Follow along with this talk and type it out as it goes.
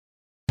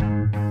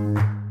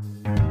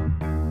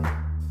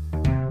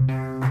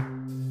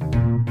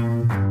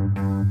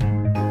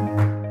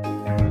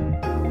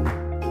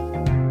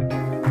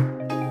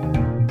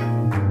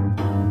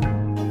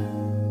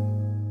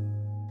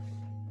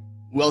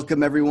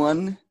Welcome,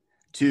 everyone,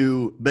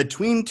 to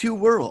Between Two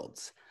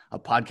Worlds, a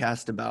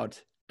podcast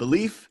about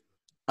belief,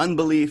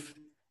 unbelief,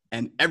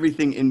 and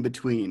everything in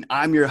between.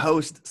 I'm your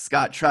host,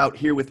 Scott Trout,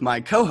 here with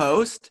my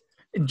co-host,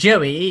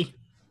 Joey.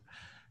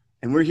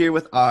 And we're here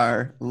with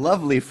our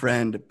lovely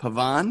friend,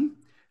 Pavan,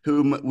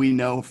 whom we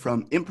know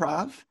from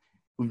improv.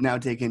 We've now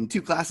taken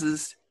 2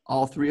 classes,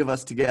 all 3 of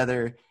us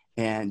together,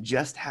 and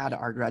just had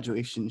our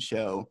graduation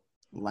show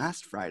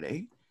last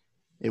Friday.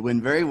 It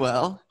went very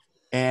well.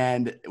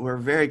 And we're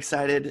very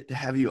excited to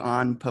have you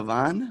on,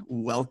 Pavan.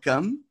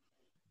 Welcome.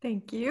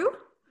 Thank you.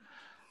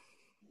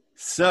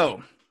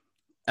 So,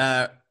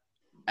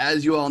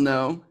 as you all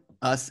know,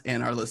 us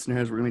and our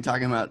listeners, we're going to be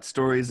talking about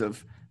stories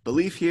of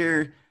belief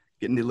here,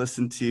 getting to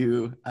listen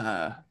to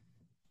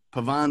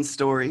Pavan's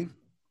story.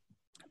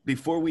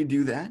 Before we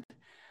do that,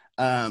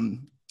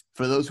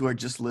 for those who are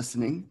just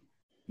listening,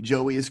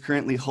 Joey is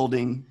currently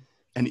holding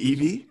an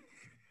Evie.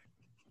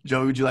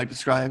 Joey, would you like to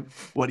describe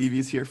what Evie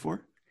is here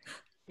for?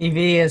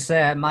 Evie is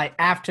my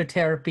after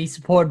therapy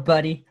support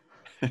buddy.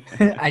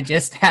 I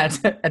just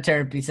had a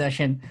therapy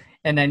session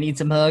and I need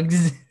some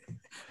hugs.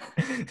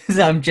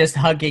 So I'm just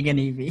hugging an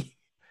Evie.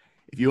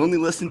 If you only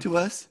listen to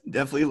us,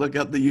 definitely look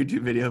up the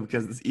YouTube video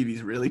because this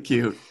Eevee's really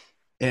cute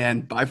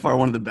and by far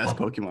one of the best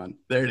Pokemon.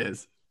 There it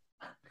is.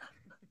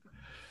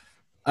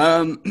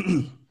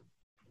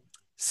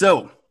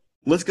 So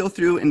let's go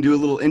through and do a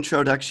little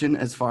introduction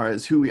as far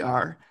as who we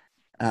are.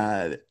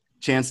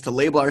 Chance to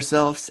label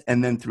ourselves,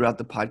 and then throughout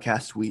the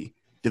podcast we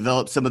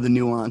develop some of the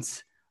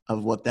nuance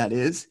of what that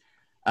is.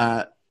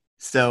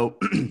 So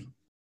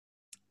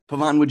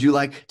Pavan, would you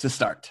like to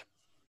start?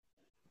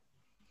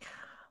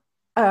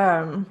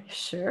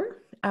 Sure.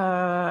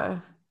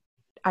 I'm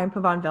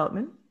Pavan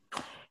Veltman,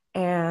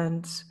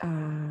 and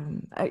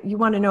you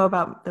want to know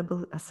about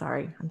the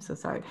sorry, I'm so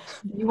sorry.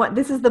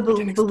 This is the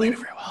belief.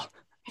 Very well.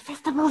 Is this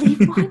the belief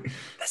one?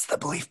 That's the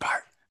belief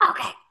part.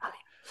 Okay.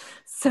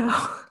 So,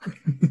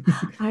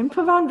 I'm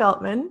Pavan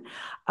Veltman.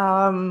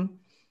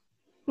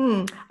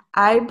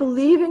 I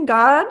believe in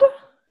God.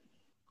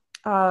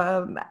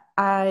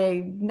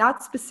 I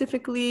not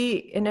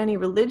specifically in any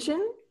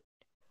religion,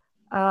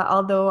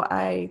 although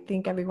I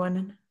think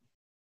everyone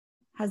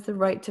has the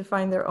right to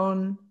find their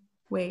own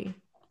way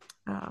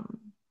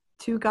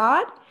to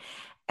God.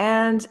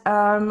 And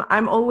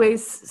I'm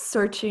always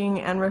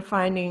searching and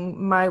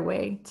refining my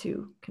way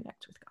to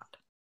connect with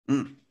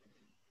God.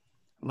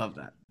 Love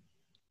that.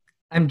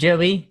 I'm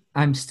Joey.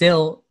 I'm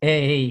still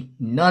a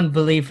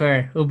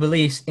non-believer who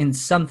believes in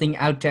something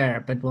out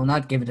there but will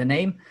not give it a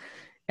name.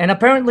 And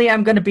apparently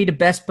I'm going to be the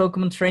best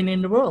Pokemon trainer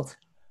in the world.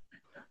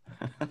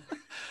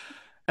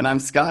 And I'm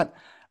Scott.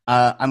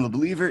 I'm a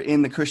believer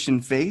in the Christian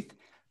faith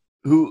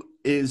who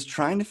is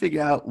trying to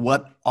figure out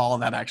what all of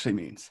that actually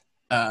means.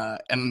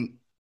 And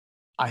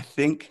I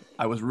think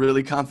I was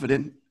really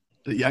confident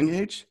at a young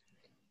age.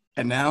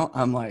 And now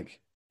I'm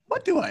like,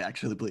 what do I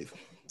actually believe?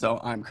 So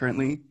I'm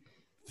currently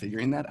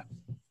figuring that out.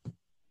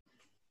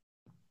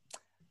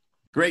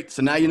 Great.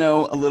 So now you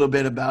know a little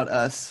bit about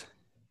us,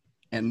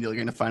 and you're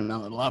going to find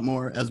out a lot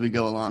more as we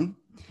go along.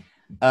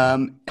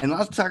 And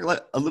let's talk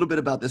a little bit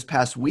about this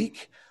past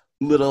week.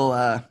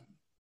 Debriefing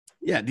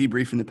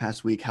the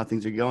past week, how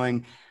things are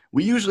going.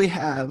 We usually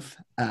have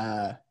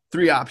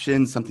 3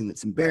 options: something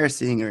that's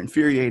embarrassing or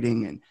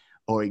infuriating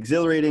or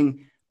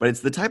exhilarating. But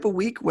it's the type of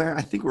week where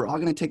I think we're all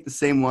going to take the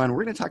same one.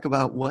 We're going to talk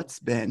about what's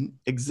been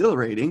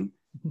exhilarating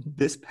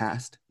this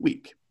past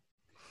week.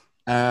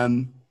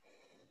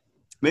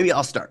 Maybe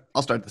I'll start.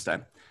 I'll start this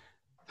time.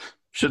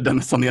 Should have done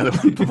this on the other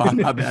one,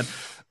 Pavan, my bad.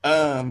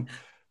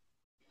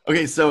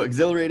 Okay, so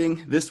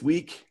exhilarating this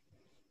week.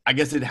 I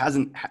guess it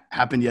hasn't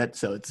happened yet,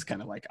 so it's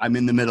kind of like I'm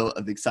in the middle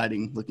of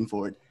exciting, looking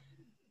forward.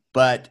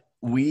 But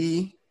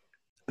this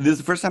is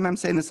the first time I'm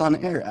saying this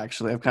on air,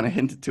 actually. I've kind of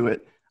hinted to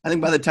it. I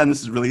think by the time this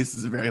is released,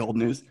 this is very old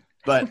news.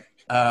 But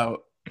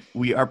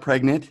we are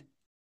pregnant.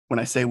 When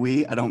I say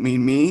we, I don't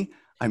mean me.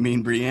 I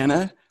mean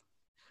Brianna,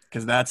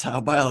 because that's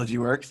how biology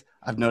works,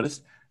 I've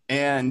noticed.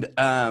 And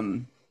we're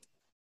going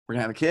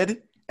to have a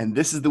kid. And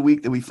this is the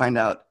week that we find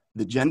out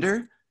the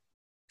gender.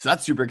 So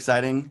that's super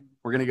exciting.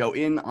 We're going to go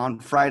in on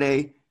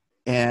Friday.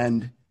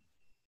 And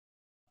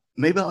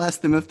maybe I'll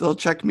ask them if they'll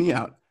check me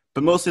out.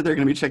 But mostly they're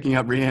going to be checking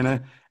out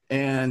Brianna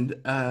and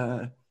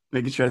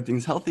making sure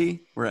everything's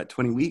healthy. We're at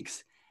 20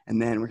 weeks.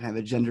 And then we're going to have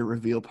a gender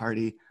reveal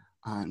party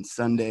on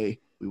Sunday.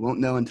 We won't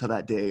know until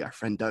that day. Our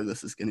friend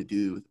Douglas is going to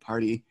do the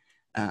party.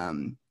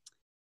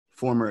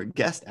 Former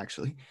guest,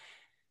 actually.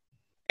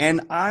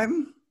 And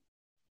I'm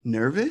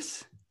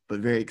nervous,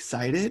 but very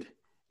excited.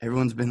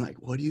 Everyone's been like,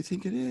 what do you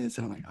think it is?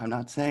 And I'm like, I'm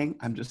not saying.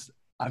 I'm just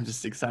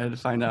excited to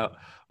find out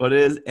what it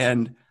is.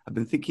 And I've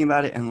been thinking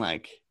about it, and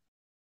like,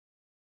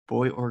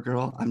 boy or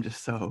girl, I'm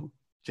just so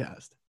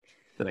jazzed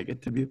that I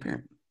get to be a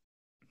parent.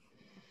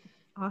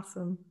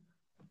 Awesome.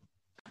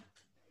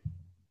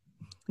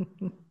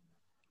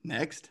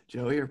 Next,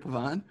 Joey or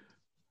Pavan?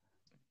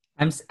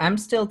 I'm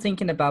still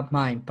thinking about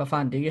mine.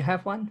 Pavan, do you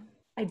have one?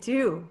 I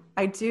do.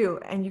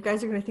 And you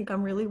guys are going to think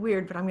I'm really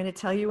weird, but I'm going to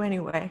tell you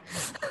anyway.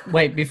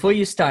 Wait, before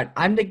you start,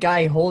 I'm the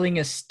guy holding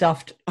a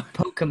stuffed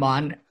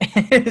Pokemon.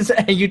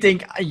 And you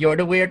think you're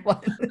the weird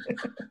one?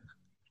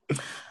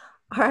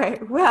 All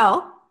right.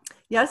 Well,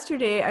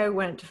 yesterday I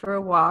went for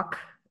a walk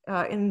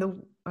in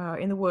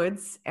the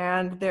woods,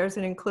 and there's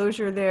an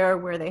enclosure there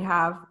where they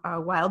have a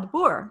wild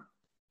boar.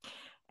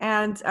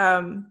 And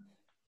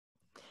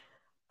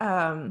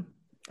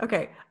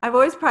okay, I've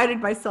always prided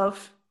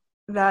myself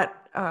that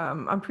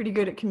I'm pretty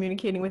good at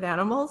communicating with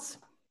animals.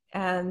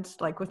 And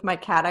like with my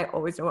cat, I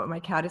always know what my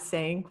cat is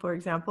saying, for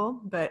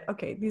example. But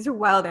okay, these are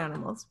wild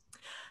animals.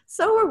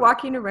 So we're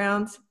walking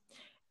around,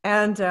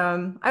 and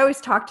I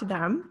always talk to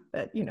them,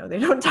 but you know, they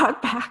don't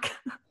talk back.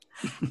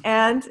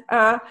 And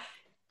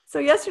so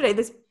yesterday,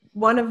 this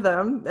one of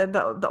them,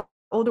 the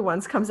older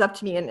ones, comes up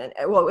to me and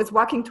it was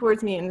walking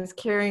towards me and was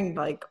carrying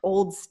like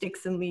old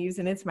sticks and leaves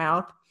in its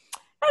mouth.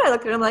 And I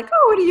looked at him like,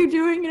 "Oh, what are you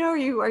doing? You know,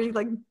 are you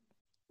like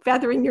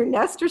feathering your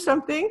nest or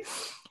something?"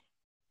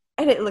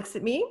 And it looks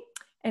at me,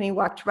 and he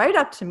walked right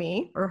up to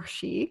me, or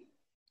she,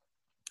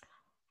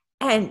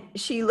 and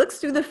she looks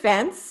through the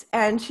fence,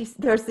 and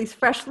there's these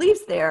fresh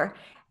leaves there,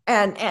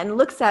 and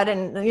looks at it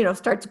and, you know,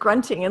 starts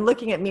grunting and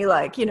looking at me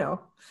like, you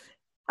know,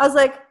 I was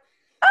like,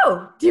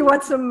 "Oh, do you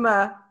want some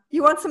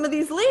of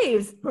these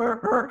leaves?"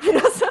 You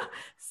know,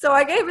 so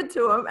I gave it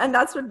to him, and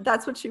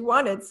that's what she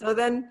wanted. So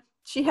then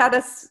she had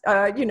us,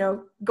 you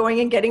know, going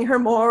and getting her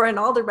more, and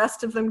all the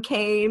rest of them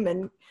came,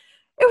 and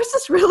it was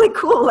just really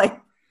cool, like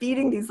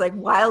feeding these like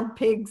wild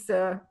pigs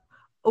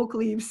oak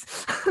leaves.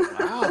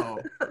 Wow.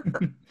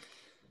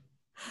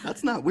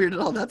 That's not weird at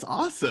all. That's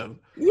awesome.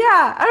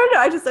 Yeah, I don't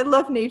know. I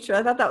love nature.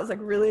 I thought that was like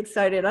really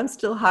exciting. I'm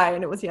still high,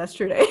 and it was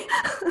yesterday.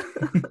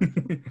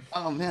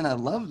 Oh man, I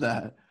love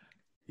that.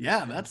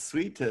 Yeah, that's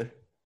sweet a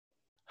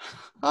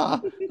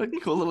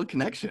cool little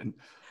connection.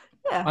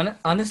 Yeah.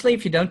 Honestly,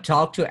 if you don't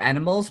talk to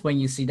animals when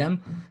you see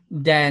them,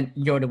 then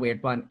you're the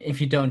weird one. If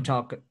you don't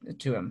talk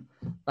to them,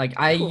 like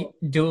I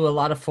do a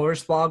lot of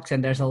forest walks,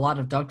 and there's a lot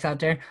of dogs out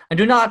there. I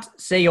do not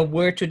say a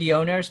word to the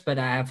owners, but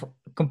I have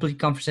complete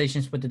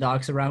conversations with the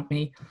dogs around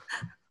me.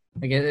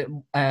 Like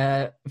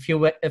a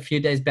few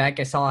days back,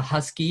 I saw a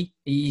husky.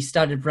 He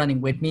started running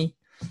with me,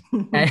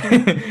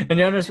 and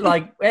the owners were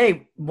like,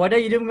 "Hey, what are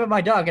you doing with my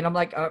dog?" And I'm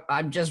like,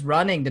 "I'm just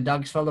running. The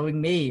dog's following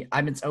me.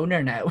 I'm its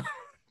owner now."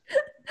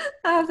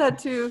 I have that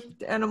too.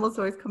 The animals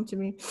always come to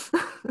me.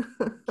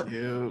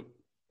 Cute.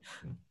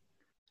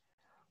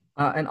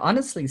 And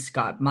honestly,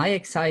 Scott, my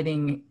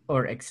exciting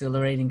or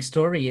exhilarating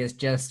story is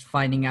just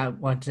finding out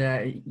what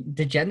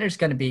the gender is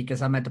going to be,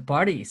 because I'm at the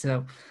party.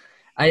 So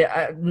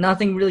I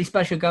nothing really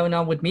special going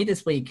on with me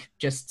this week.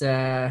 Just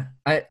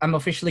I'm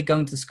officially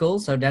going to school,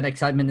 so that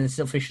excitement is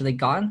officially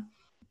gone.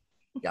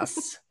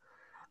 Yes.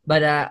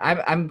 But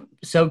I'm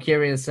so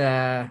curious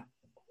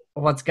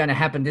what's going to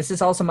happen. This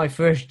is also my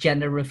first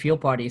gender reveal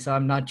party, so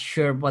I'm not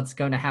sure what's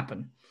going to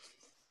happen.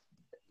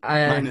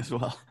 Mine as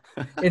well.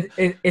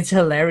 It's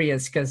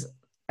hilarious because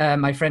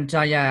my friend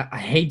Tanya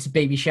hates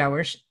baby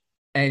showers,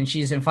 and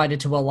she's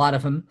invited to a lot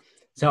of them.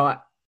 So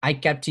I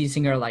kept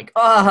teasing her like,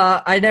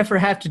 I never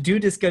have to do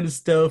this kind of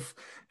stuff.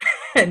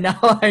 And now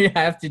I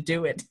have to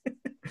do it.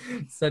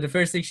 So the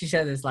first thing she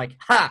said is like,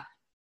 "Ha,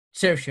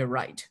 serves you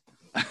right."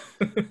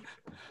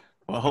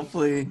 Well,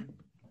 hopefully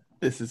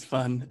this is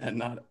fun and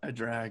not a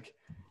drag.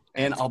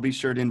 And I'll be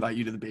sure to invite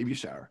you to the baby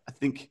shower. I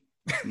think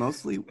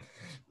mostly...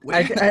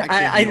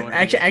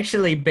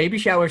 Actually, baby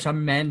showers are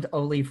meant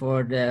only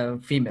for the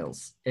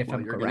females, if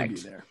I'm you're correct.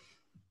 Gonna be there.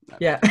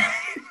 Yeah.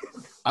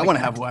 I want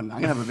to have one.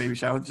 I'm going to have a baby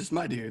shower with just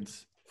my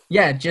dudes.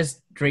 Yeah,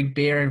 just drink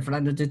beer in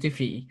front of the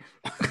TV.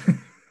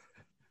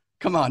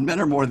 Come on,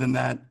 men are more than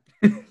that.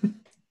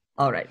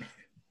 All right.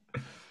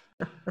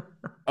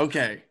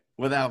 Okay,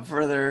 without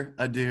further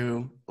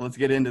ado, let's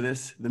get into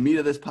the meat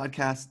of this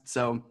podcast.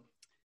 So,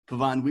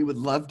 Pavan, we would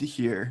love to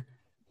hear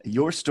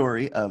your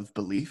story of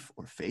belief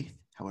or faith,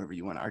 however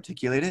you want to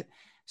articulate it,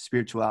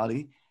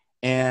 spirituality.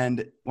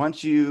 And why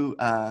don't you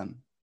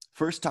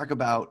first talk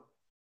about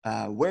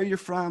where you're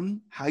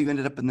from, how you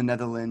ended up in the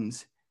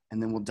Netherlands,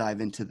 and then we'll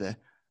dive into the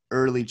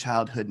early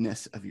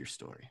childhoodness of your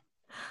story.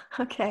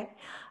 Okay.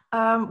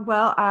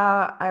 Well,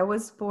 I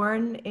was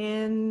born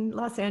in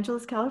Los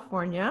Angeles,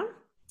 California,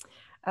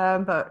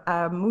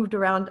 but moved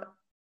around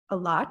a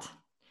lot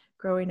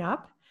growing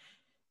up.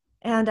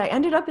 And I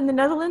ended up in the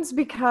Netherlands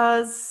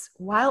because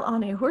while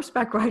on a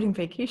horseback riding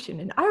vacation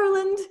in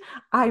Ireland,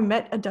 I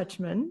met a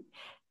Dutchman,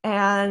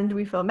 and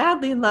we fell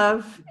madly in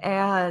love.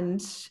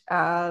 And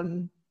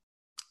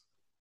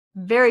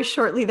very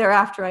shortly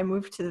thereafter, I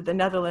moved to the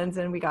Netherlands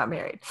and we got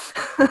married.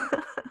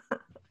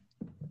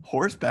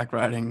 Horseback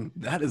riding,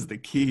 that is the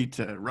key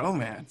to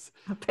romance.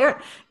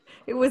 Apparently,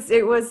 it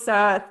was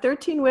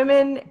 13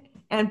 women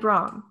and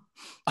Brom.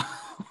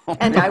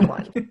 And I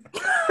won.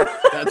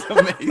 That's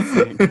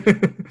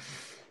amazing.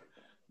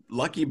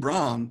 Lucky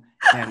Brom,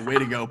 and way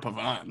to go,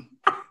 Pavan.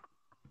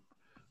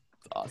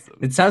 That's awesome.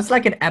 It sounds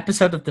like an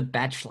episode of The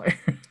Bachelor.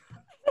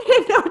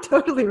 No,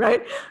 totally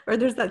right. Or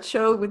there's that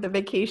show with the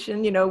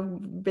vacation,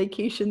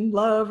 Vacation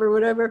Love or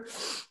whatever.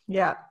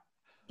 Yeah.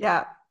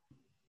 Yeah.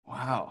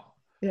 Wow.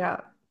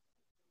 Yeah.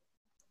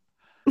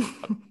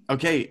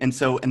 Okay, and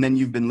then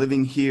you've been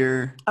living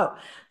here. Oh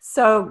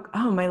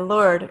my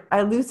Lord.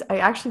 I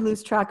actually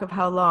lose track of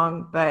how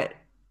long, but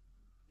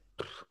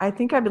I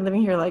think I've been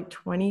living here like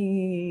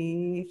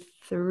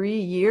 23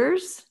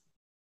 years.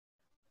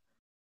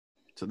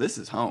 So this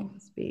is home.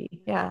 Must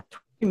be, yeah,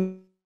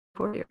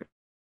 24 years.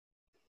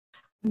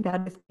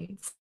 That is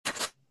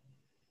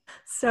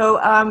so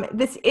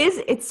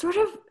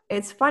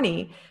it's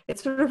funny.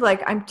 It's sort of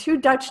like I'm too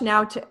Dutch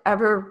now to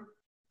ever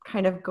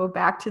kind of go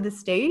back to the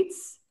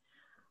States.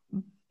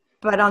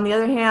 But on the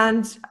other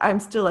hand,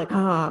 I'm still like,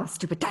 oh,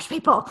 stupid Dutch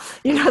people.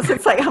 So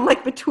it's like I'm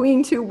like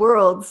between two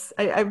worlds.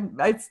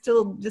 I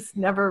still just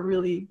never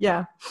really,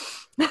 yeah.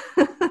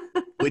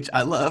 Which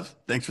I love.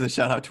 Thanks for the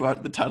shout out to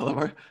the title of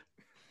our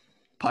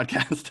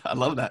podcast. I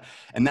love that.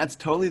 And that's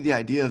totally the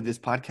idea of this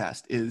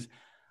podcast is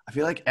I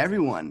feel like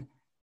everyone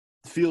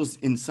feels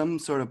in some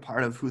sort of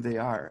part of who they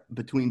are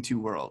between two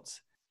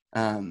worlds.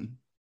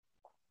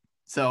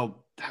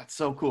 So that's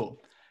so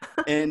cool.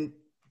 And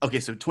okay,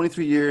 so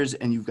 23 years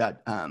and you've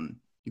got 2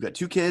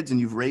 kids and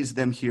you've raised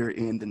them here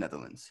in the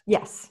Netherlands.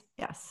 Yes.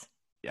 Yeah.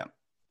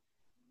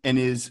 And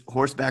is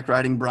horseback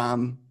riding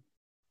Bram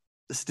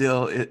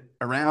still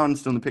around,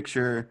 still in the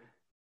picture?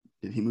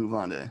 Did he move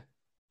on to...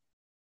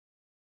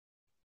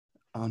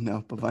 Oh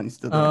no, Bhavani's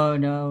still there. Oh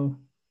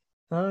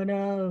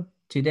no.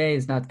 Today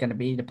is not going to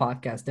be the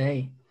podcast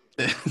day.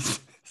 It's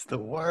the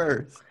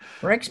worst.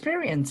 We're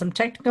experiencing some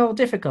technical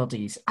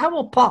difficulties. I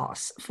will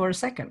pause for a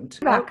second.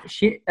 Back.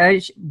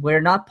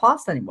 We're not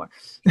paused anymore.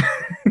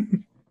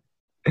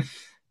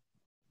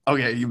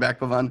 Okay, you back,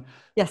 Bhavan?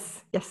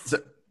 Yes. So,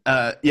 so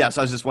I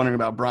was just wondering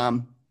about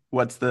Bram.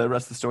 What's the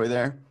rest of the story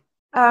there?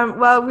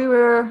 Well,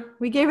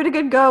 we gave it a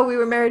good go. We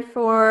were married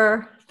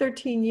for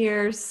 13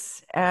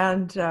 years,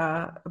 and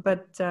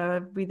but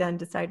we then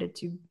decided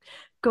to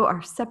go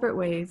our separate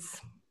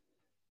ways.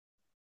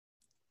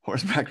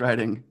 Horseback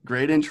riding,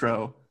 great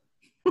intro,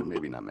 but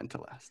maybe not meant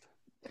to last.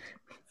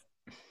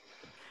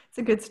 It's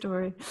a good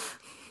story.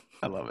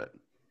 I love it.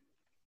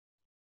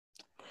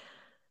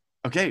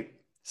 Okay,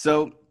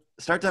 so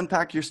start to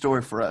unpack your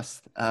story for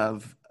us,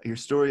 of your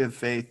story of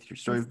faith, your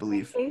story of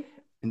belief,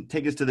 and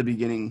take us to the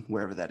beginning,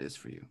 wherever that is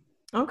for you.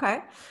 Okay.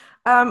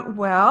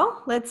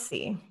 Well, let's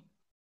see.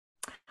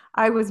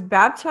 I was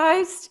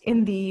baptized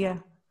in the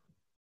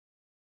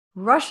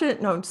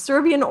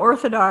Serbian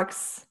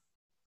Orthodox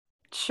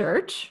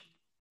Church.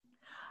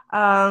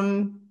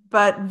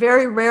 But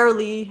very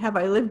rarely have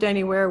I lived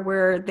anywhere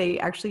where they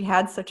actually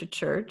had such a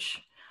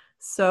church.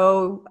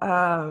 So,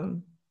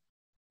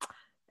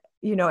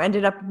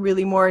 ended up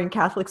really more in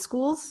Catholic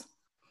schools.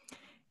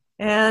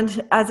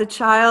 And as a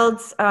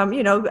child, I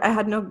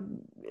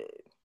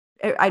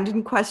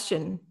didn't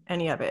question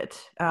any of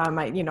it.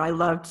 I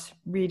loved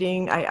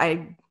reading.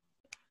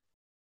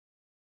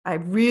 I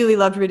really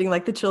loved reading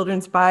like the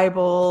children's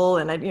Bible,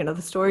 and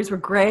the stories were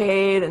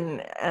great.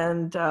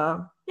 And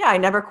I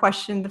never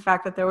questioned the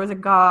fact that there was a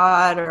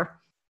God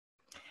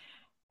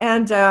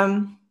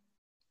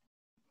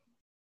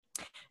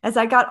as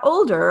I got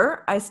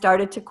older, I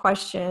started to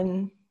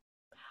question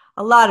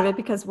a lot of it,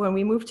 because when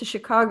we moved to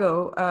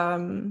Chicago,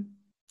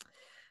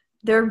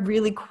 they're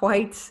really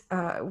quite,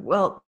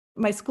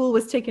 my school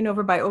was taken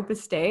over by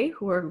Opus Dei,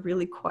 who are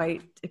really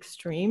quite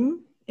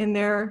extreme in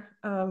their,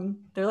 I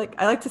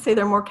like to say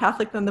they're more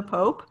Catholic than the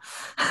Pope.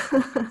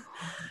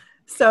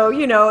 So,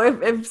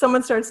 if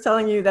someone starts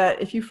telling you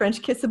that if you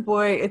French kiss a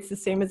boy, it's the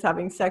same as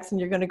having sex and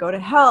you're going to go to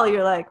hell,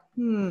 you're like,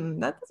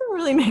 that doesn't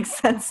really make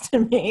sense to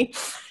me.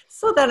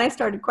 So then I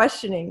started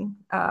questioning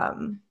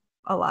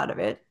a lot of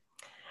it.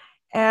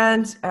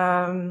 And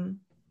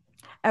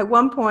at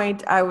one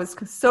point, I was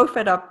so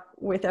fed up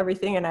with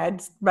everything, and I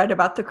had read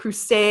about the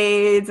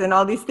Crusades and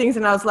all these things,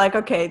 and I was like,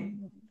 okay,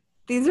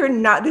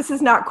 this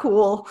is not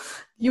cool.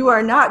 You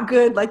are not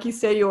good like you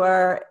say you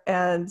are,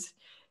 and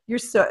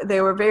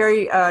they were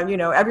very,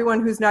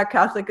 everyone who's not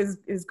Catholic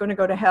is going to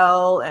go to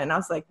hell. And I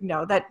was like,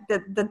 no, that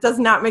does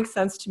not make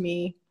sense to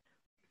me.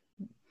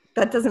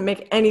 That doesn't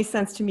make any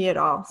sense to me at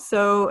all.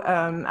 So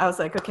I was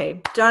like,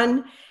 okay,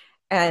 done.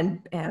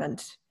 And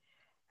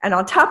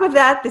on top of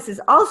that, this is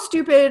all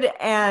stupid,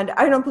 and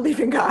I don't believe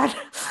in God.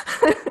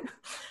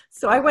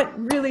 So I went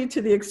really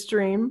to the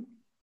extreme.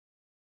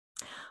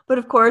 But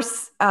of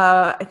course,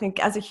 I think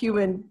as a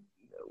human,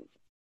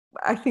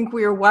 I think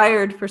we are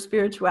wired for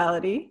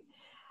spirituality.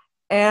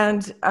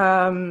 And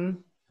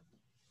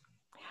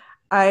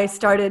I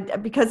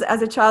started, because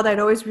as a child, I'd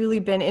always really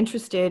been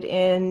interested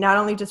in not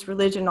only just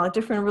religion, all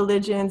different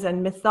religions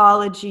and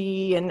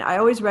mythology, and I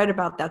always read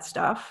about that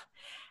stuff.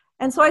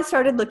 And so I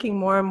started looking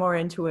more and more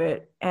into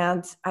it.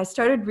 And I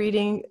started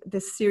reading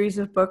this series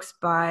of books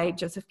by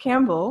Joseph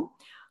Campbell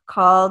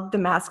called The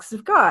Masks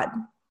of God,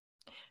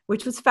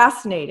 which was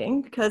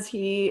fascinating because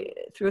he,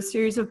 through a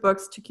series of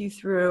books, took you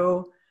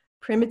through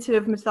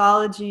primitive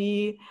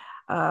mythology,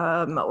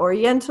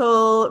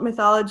 Oriental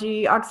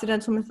mythology,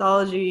 Occidental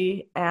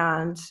mythology,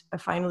 and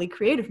finally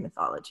creative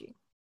mythology.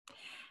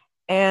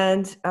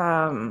 And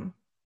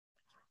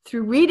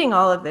through reading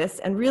all of this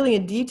and really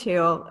in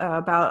detail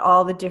about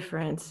all the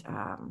different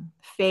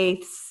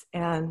faiths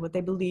and what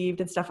they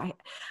believed and stuff,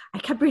 I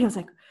kept reading. I was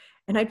like,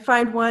 and I'd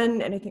find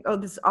one and I think, oh,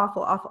 this is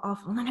awful, awful,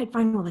 awful. And then I'd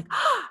find one like,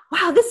 oh,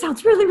 wow, this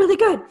sounds really, really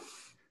good.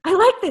 I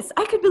like this.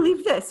 I could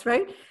believe this,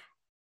 right?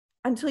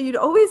 Until you'd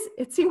always,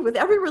 it seemed with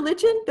every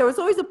religion, there was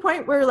always a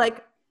point where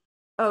like,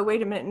 oh,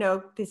 wait a minute,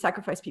 no, they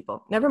sacrifice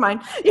people. Never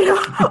mind, or there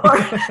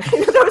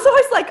was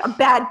always like a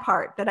bad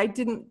part that I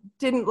didn't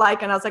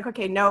like. And I was like,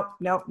 okay, no.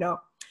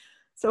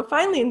 So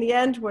finally, in the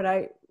end, what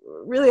I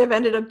really have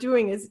ended up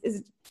doing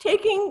is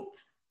taking,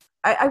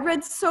 I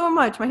read so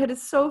much, my head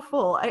is so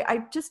full.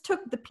 I just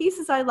took the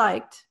pieces I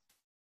liked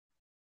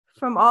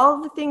from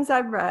all the things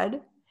I've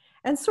read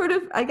and sort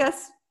of, I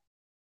guess,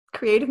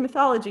 creative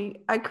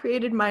mythology. I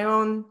created my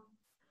own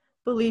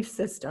belief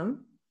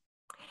system.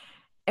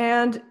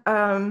 And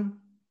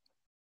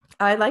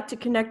I like to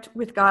connect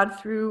with God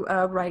through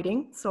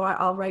writing. So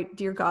I'll write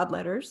Dear God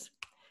letters.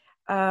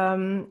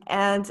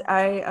 And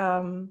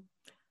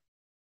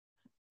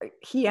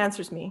he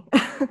answers me.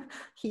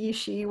 He,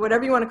 she,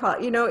 whatever you want to call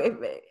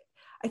it.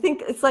 I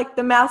think it's like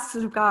the masks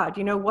of God,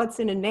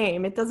 what's in a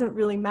name. It doesn't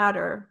really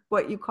matter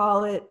what you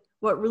call it,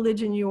 what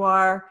religion you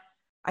are.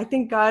 I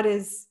think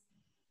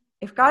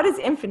if God is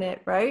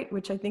infinite, right?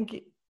 Which I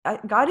think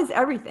God is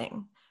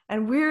everything.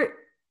 And we're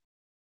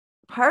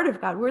part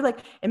of God. We're like,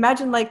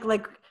 imagine like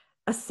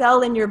a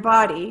cell in your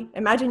body.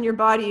 Imagine your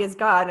body is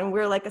God and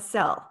we're like a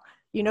cell,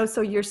 so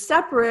you're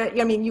separate.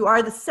 I mean, you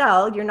are the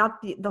cell, you're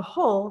not the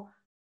whole,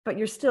 but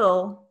you're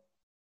still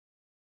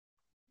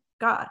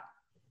God.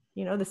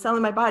 The cell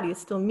in my body is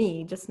still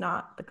me, just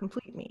not the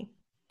complete me.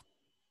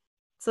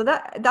 So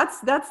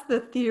that's the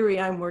theory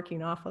I'm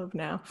working off of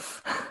now.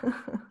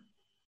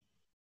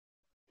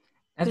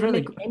 That's Did it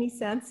really make any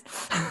sense?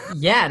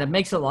 Yeah, that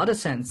makes a lot of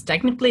sense.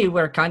 Technically,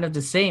 we're kind of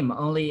the same,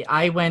 only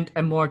I went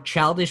a more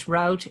childish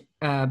route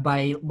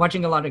by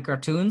watching a lot of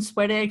cartoons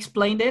where they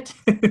explained it.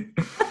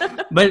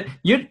 But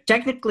you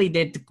technically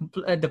did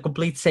the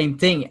complete same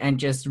thing and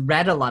just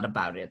read a lot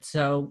about it.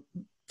 So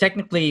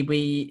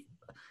technically,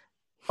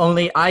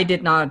 I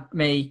did not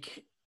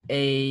make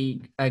a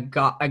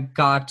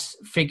God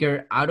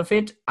figure out of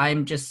it.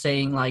 I'm just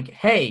saying like,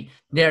 hey,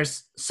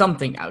 there's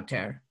something out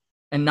there,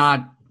 and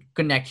not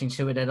connecting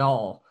to it at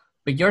all,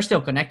 but you're still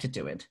connected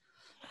to it.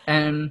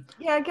 And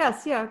yeah, I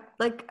guess, yeah.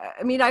 Like,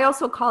 I mean, I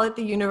also call it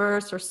the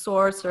universe or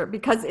source, or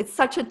because it's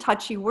such a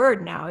touchy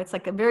word now. It's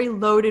like a very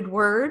loaded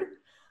word.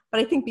 But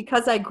I think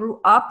because I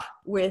grew up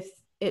with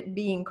it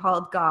being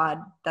called God,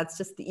 that's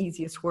just the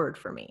easiest word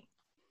for me.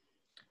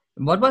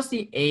 what was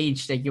the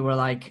age that you were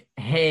like,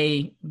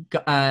 hey,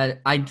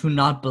 I do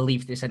not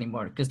believe this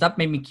anymore? Because that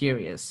made me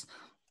curious.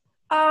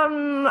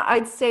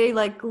 I'd say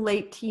like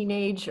late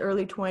teenage,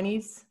 early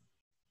 20s.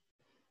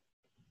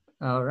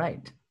 All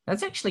right.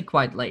 That's actually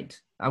quite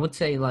late. I would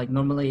say like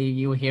normally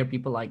you hear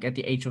people like at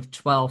the age of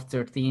 12,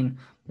 13,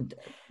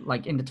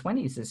 like in the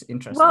 20s is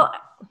interesting. Well,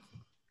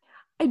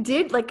 I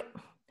did like,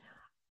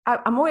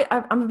 I'm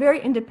a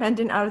very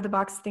independent, out of the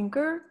box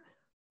thinker,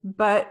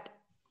 but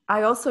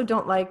I also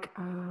don't like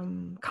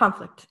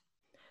conflict.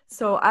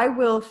 So I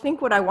will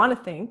think what I want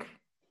to think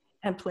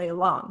and play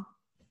along.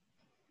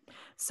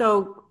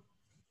 So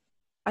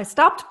I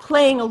stopped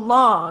playing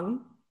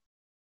along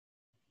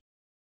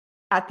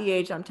at the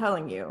age I'm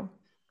telling you,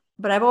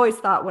 but I've always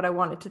thought what I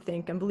wanted to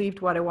think and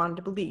believed what I wanted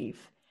to believe.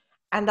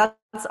 And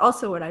that's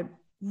also what I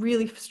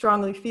really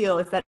strongly feel,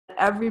 is that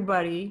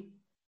everybody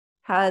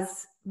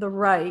has the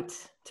right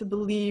to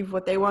believe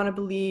what they want to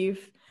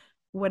believe,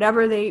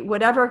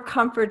 whatever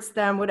comforts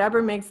them,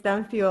 whatever makes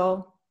them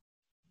feel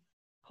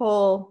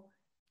whole.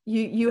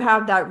 You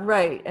have that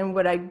right. And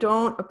what I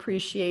don't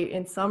appreciate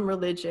in some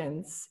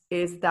religions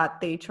is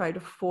that they try to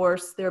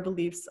force their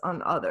beliefs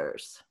on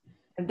others.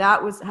 And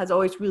that has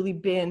always really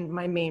been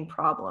my main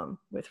problem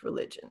with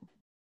religion.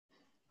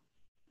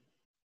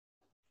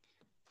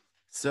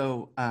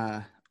 So,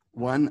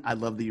 one, I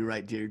love that you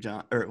write Dear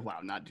John, or wow,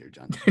 not Dear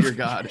John, Dear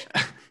God.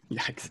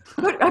 Yikes.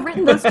 I've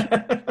written those two.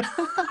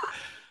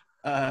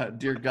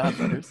 Dear God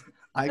letters.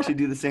 I actually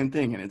do the same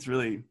thing, and it's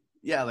really,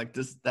 like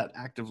just that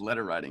act of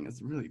letter writing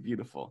is really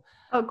beautiful.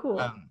 Oh,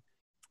 cool.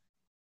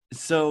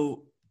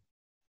 So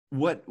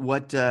what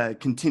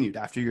continued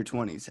after your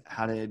 20s?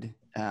 How did,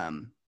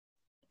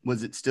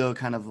 was it still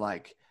kind of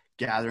like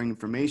gathering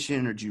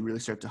information, or did you really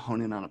start to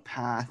hone in on a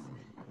path?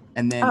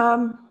 And then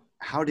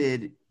how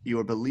did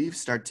your beliefs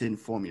start to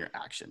inform your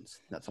actions?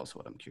 That's also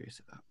what I'm curious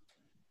about.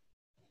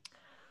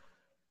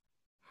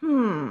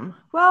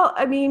 Well,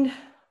 I mean,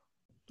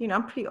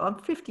 I'm pretty old. I'm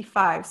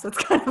 55, so it's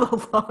kind of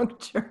a long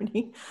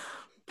journey.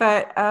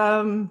 But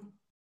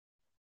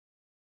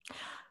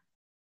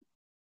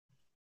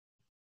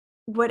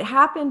what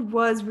happened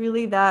was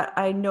really that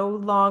I no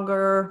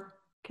longer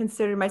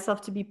considered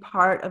myself to be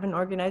part of an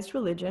organized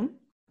religion.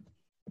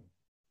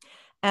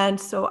 And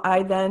so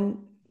I then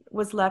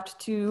was left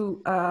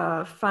to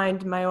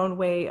find my own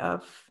way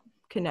of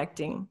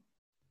connecting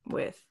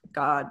with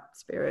God,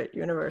 spirit,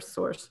 universe,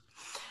 source,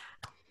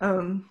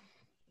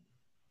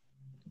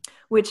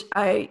 which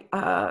I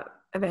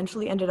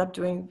eventually ended up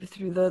doing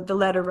through the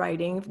letter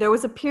writing. There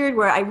was a period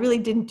where I really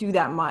didn't do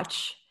that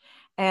much.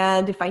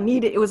 And if I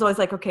needed, it was always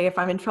like, okay, if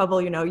I'm in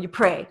trouble, you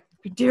pray,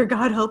 dear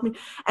God, help me.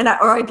 And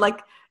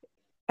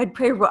I'd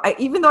pray,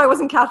 even though I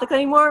wasn't Catholic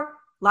anymore,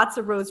 lots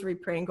of rosary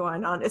praying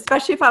going on,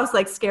 especially if I was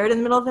like scared in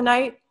the middle of the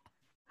night.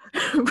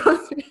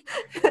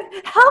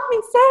 Help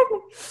me, save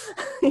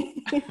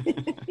me.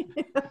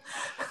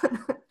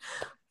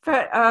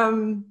 But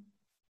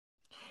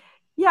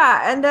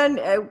yeah, and then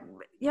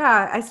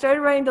I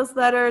started writing those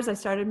letters. I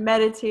started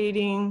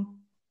meditating.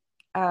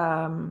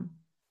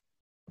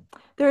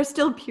 There are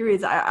still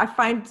periods. I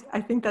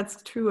think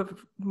that's true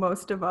of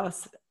most of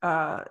us,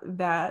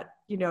 that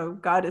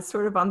God is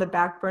sort of on the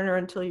back burner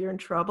until you're in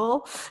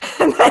trouble,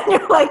 and then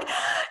you're like,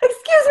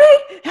 "Excuse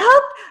me,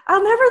 help!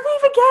 I'll never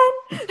leave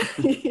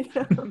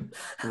again."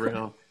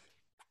 Real.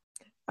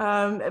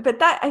 But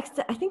that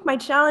I think my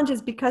challenge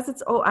is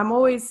because I'm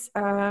always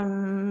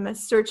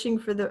searching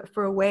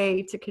for a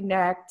way to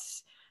connect,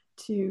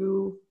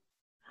 to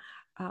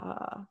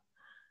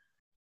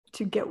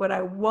get what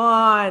I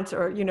want,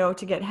 or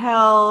to get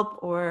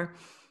help, or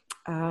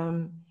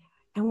and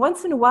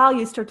once in a while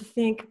you start to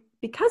think,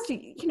 because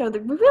we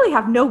really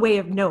have no way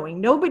of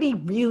knowing. Nobody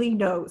really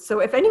knows. So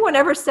if anyone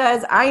ever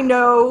says, "I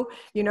know,"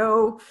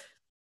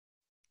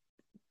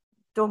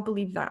 don't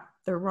believe that.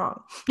 They're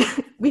wrong.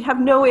 We have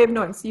no way of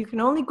knowing. So you can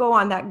only go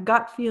on that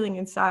gut feeling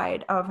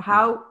inside of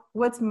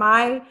what's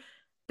my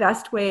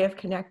best way of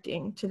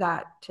connecting to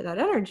that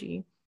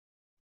energy.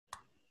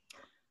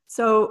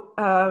 So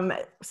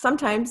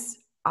sometimes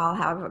I'll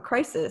have a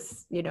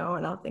crisis, and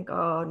I'll think,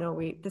 oh no,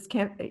 this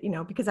can't,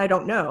 because I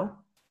don't know.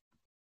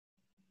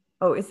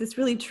 Oh, is this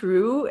really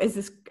true?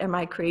 Am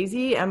I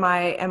crazy? Am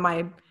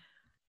I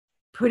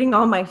putting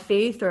all my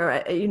faith or,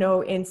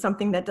 in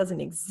something that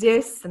doesn't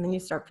exist? And then you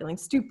start feeling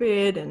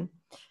stupid.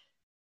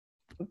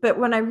 But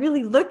when I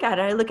really look at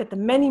it, I look at the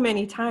many,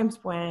 many times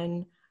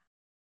when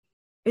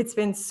it's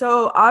been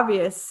so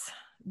obvious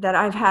that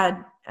I've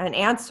had an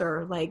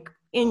answer, like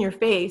in your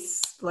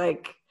face,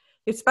 like,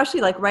 especially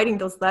like writing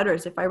those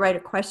letters. If I write a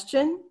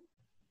question,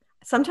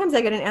 sometimes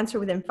I get an answer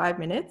within 5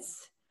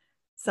 minutes.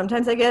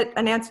 Sometimes I get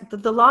an answer.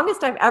 The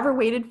longest I've ever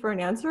waited for an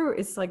answer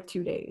is like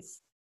 2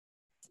 days.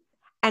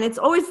 And it's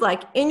always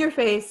like in your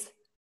face,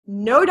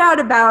 no doubt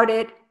about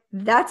it.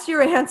 That's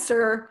your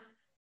answer.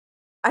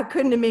 I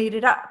couldn't have made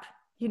it up,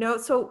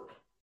 so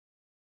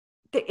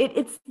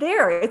it's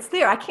there. It's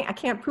there. I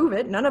can't prove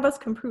it. None of us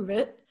can prove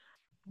it.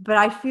 But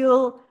I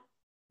feel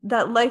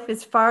that life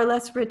is far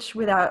less rich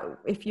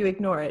if you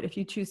ignore it, if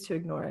you choose to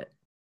ignore it.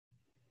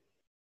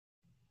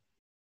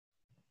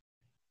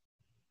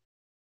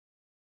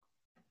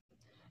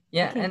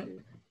 Yeah,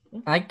 and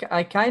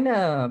I kind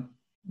of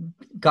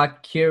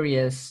got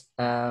curious.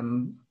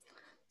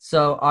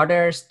 So are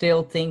there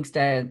still things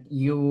that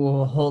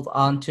you hold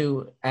on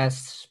to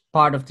as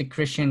part of the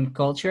Christian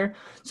culture?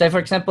 So for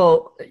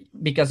example,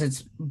 because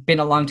it's been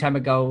a long time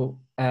ago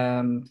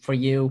for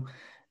you,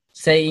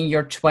 say in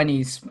your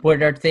 20s, were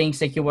there things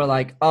that you were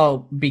like,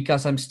 oh,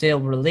 because I'm still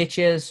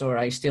religious or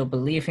I still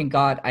believe in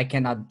God, I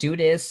cannot do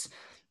this?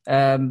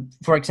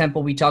 For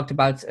example, we talked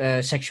about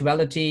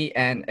sexuality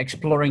and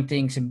exploring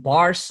things in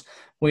bars.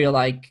 Were you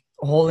like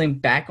holding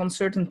back on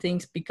certain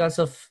things because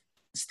of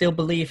still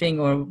believing,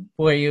 or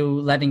were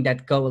you letting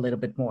that go a little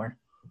bit more?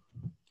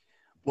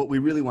 What we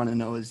really want to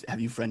know is,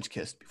 have you French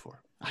kissed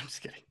before? I'm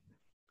just kidding.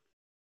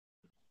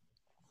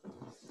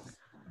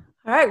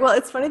 All right. Well,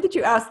 it's funny that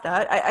you asked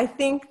that. I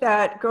think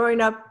that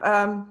growing up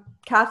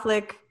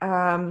Catholic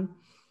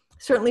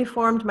certainly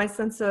formed my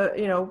sense of,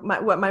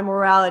 what my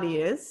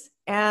morality is.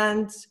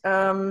 And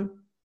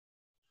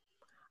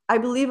I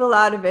believe a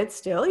lot of it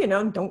still,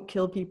 don't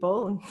kill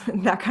people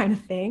and that kind of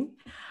thing.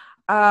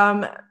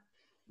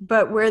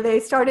 But where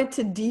they started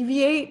to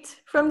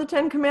deviate from the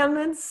 10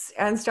 Commandments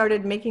and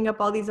started making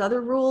up all these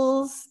other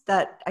rules,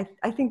 that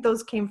I think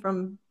those came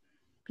from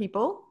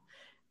people.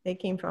 They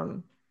came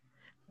from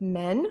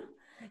men,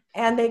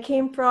 and they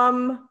came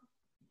from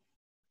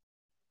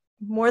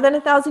more than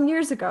 1,000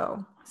 years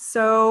ago.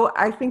 So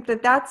I think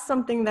that that's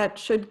something that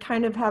should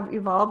kind of have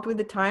evolved with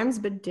the times,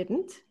 but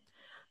didn't.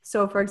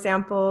 So for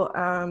example,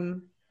 I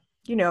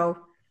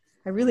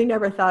really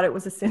never thought it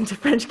was a sin to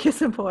French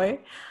kiss a boy.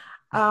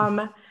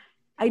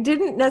 I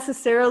didn't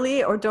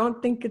necessarily, or don't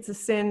think it's a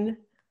sin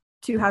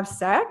to have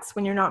sex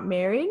when you're not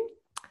married.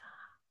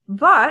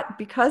 But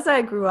because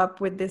I grew up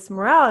with this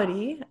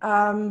morality,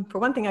 for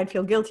one thing, I'd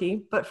feel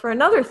guilty. But for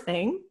another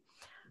thing,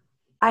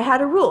 I had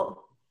a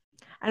rule.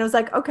 And I was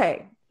like,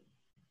 okay,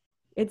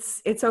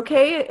 it's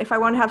okay if I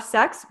want to have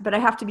sex, but I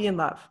have to be in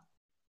love.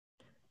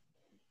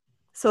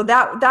 So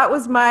that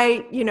was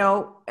my,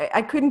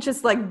 I couldn't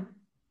just like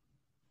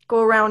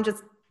go around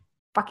just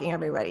fucking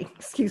everybody.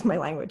 Excuse my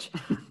language.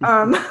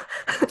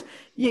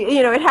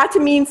 It had to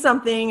mean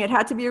something. It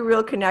had to be a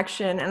real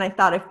connection. And I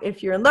thought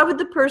if you're in love with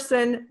the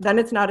person, then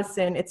it's not a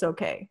sin. It's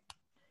okay.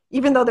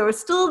 even though there was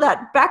still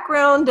that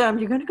background,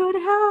 you're going to go to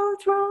hell,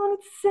 it's wrong,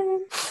 it's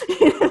sin,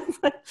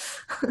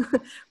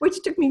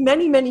 which took me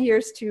many, many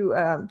years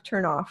to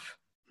turn off.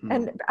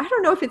 And I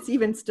don't know if it's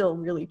even still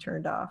really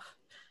turned off.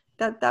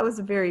 That was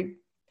very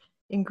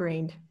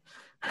ingrained.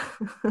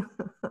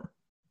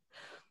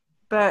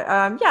 But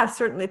yeah,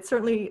 certainly, it's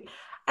certainly,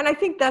 and I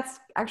think that's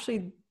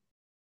actually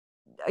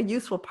a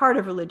useful part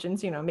of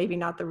religions, maybe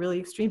not the really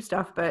extreme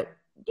stuff, but,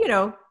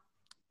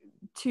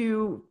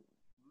 to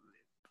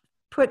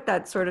put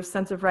that sort of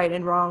sense of right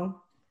and wrong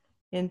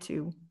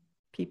into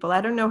people.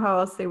 I don't know how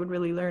else they would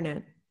really learn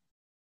it.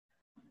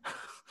 I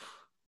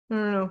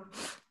don't know.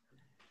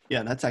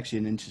 Yeah, that's actually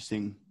an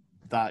interesting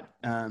thought.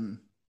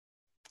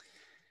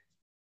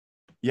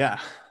 Yeah,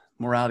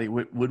 morality.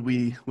 Would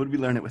we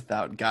learn it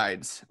without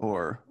guides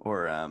or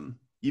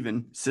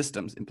even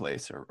systems in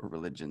place or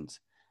religions?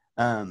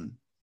 And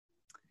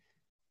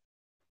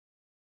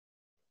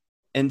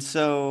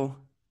so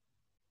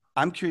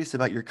I'm curious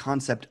about your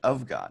concept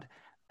of God.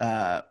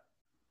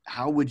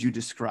 How would you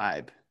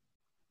describe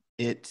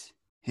it,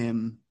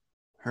 him,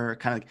 her?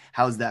 Kind of like,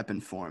 how has that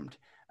been formed?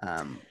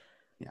 I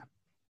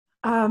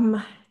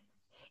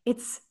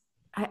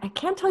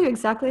can't tell you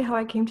exactly how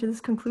I came to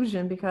this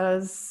conclusion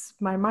because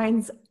my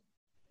mind's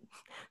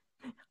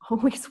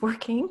always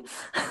working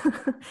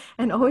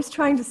and always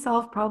trying to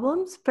solve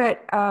problems.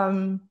 But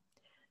my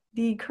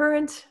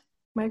current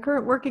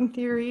working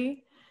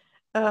theory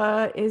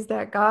is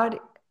that God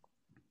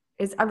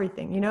is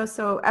everything,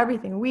 so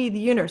everything, the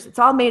universe, it's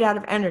all made out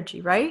of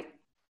energy, right?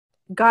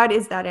 God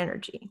is that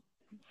energy.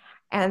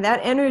 And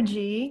that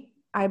energy,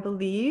 I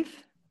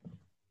believe,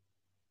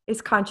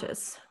 is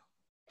conscious.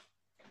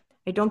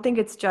 I don't think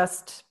it's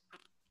just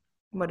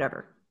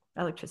whatever,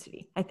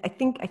 electricity. I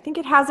think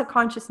it has a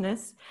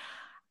consciousness.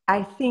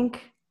 I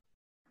think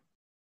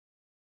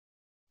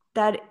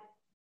that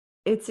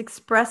it's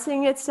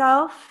expressing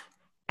itself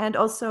and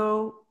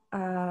also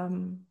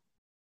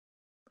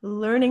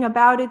learning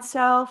about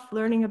itself,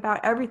 learning about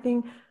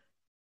everything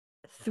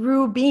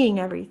through being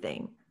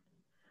everything.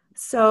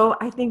 So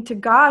I think to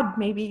God,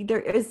 maybe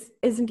there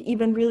isn't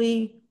even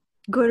really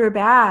good or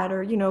bad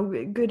or,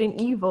 good and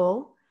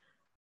evil,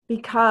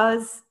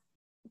 because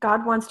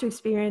God wants to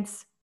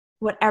experience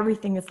what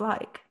everything is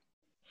like.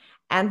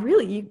 And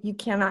really, you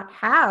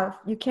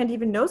can't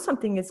even know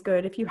something is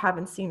good if you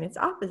haven't seen its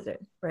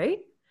opposite,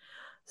 right?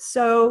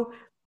 So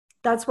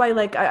that's why,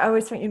 like, I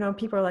always think,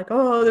 people are like,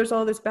 oh, there's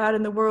all this bad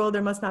in the world,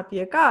 there must not be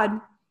a God.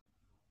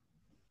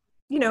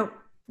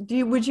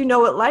 Would you know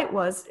what light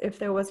was if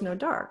there was no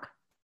dark?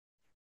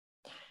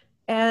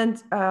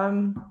 And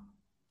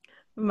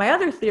my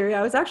other theory,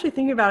 I was actually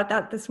thinking about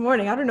that this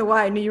morning. I don't know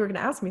why I knew you were going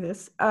to ask me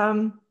this.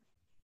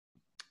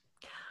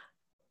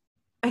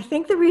 I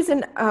think the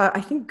reason,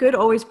 I think good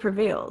always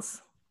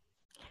prevails.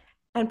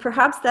 And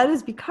perhaps that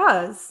is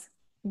because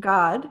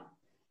God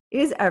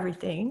is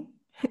everything.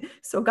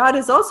 So God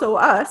is also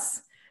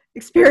us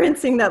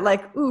experiencing that,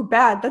 like, ooh,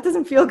 bad, that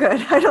doesn't feel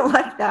good. I don't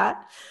like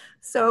that.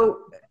 So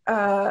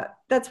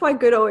that's why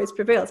good always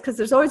prevails, because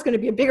there's always going to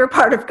be a bigger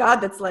part of God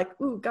that's like,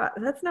 ooh, God,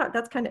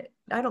 that's kind of,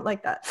 I don't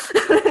like that.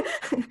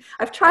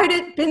 I've tried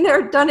it, been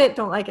there, done it,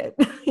 don't like it.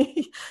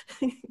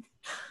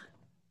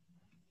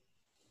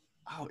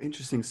 Oh,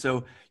 interesting.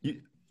 So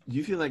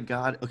you feel like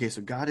God, okay,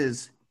 so God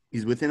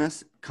he's within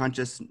us,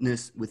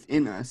 consciousness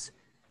within us,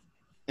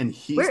 and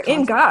we're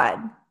in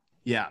God.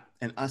 Yeah,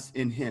 and us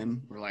in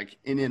him, we're like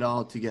in it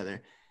all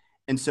together.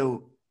 And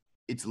so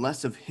it's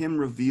less of him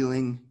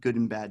revealing good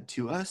and bad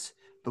to us,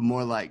 but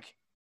more like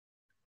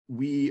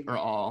we're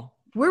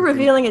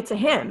revealing it to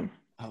him.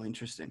 Oh,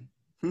 interesting.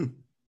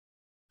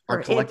 Or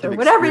it, or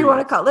whatever you want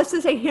to call it. Let's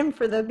just say him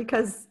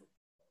because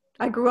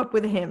I grew up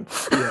with a him.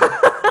 Yeah.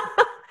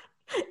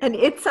 And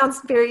it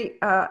sounds very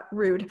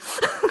rude.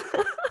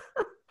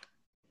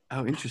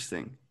 Oh,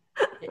 interesting.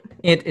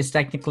 It is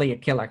technically a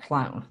killer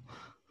clown.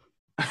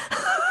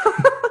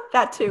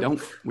 That too.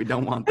 We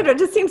don't want that. I don't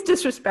know, it just seems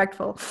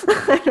disrespectful.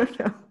 I don't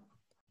know.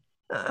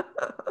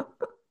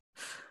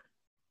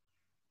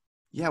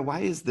 Yeah, why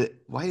is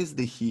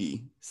the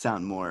he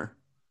sound more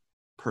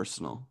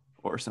personal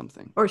or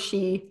something? Or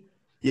she.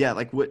 Yeah,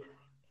 like what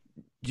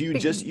do you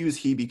just use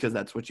he because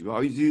that's what you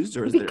always used,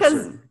 or is there a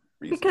certain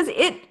reason? Because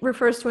it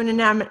refers to an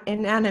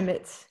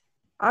inanimate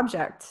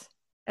object.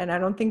 And I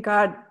don't think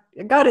God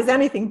is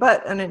anything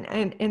but an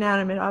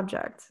inanimate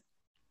object.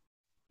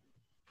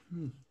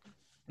 And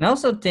I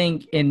also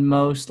think in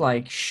most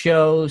like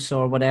shows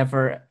or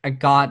whatever, a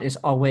god is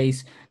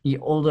always the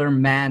older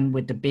man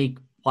with the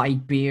big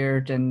white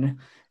beard. And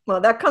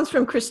well, that comes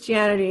from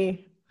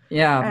Christianity.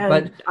 Yeah,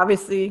 but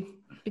obviously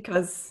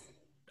because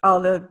all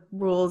the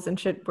rules and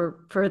shit for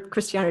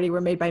Christianity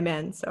were made by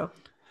men, so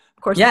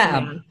of course.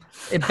 Yeah,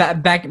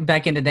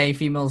 back in the day,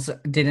 females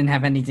didn't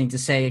have anything to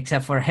say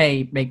except for,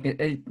 hey, make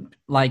it,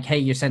 like, hey,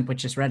 your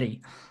sandwich is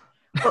ready.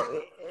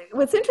 Well,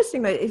 what's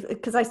interesting,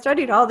 because I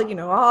studied all the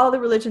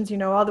religions,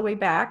 all the way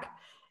back.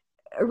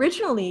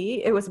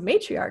 Originally, it was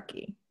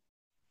matriarchy.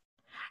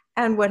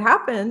 And what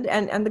happened,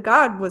 and the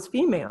god was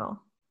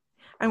female.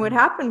 And what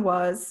happened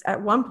was,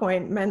 at one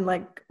point, men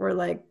were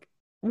like,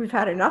 we've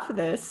had enough of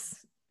this.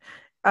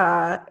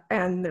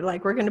 And they're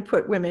like, we're going to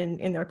put women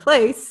in their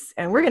place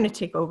and we're going to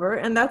take over.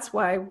 And that's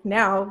why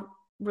now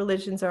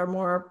religions are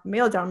more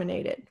male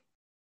dominated.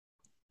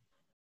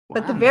 Wow.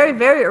 But the very,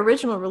 very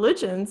original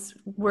religions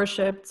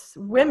worshipped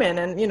women.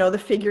 And, you know, the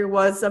figure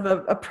was of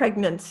a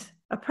pregnant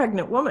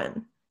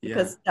woman,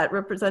 because that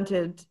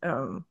represented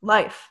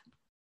life.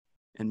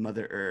 And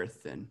Mother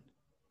Earth. And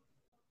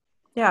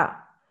yeah.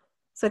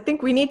 So I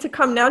think we need to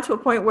come now to a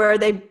point where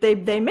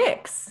they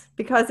mix,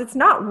 because it's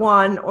not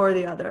one or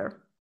the other.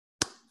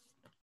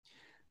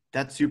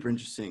 That's super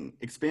interesting.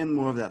 Expand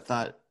more of that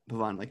thought,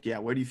 Pavan. Like,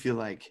 where do you feel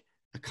like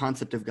the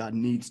concept of God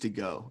needs to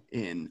go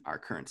in our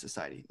current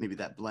society? Maybe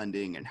that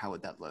blending, and how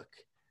would that look?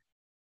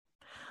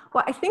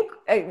 Well, I think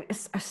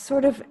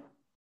sort of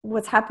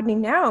what's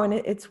happening now, and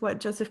it's what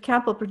Joseph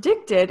Campbell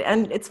predicted.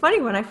 And it's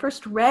funny, when I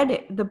first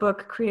read the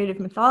book Creative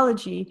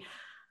Mythology,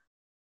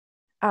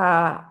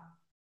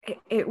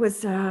 it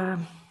was...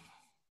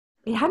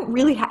 it hadn't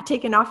really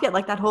taken off yet,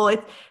 like that whole,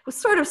 it was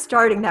sort of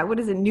starting that, what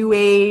is it, New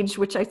Age,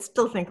 which I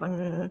still think, but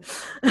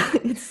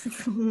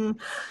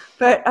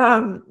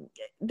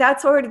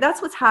that's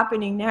what's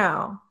happening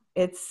now.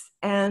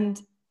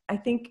 And I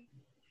think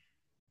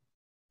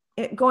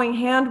going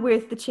hand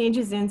with the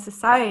changes in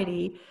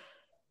society,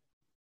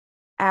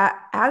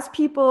 as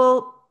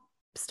people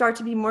start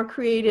to be more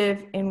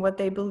creative in what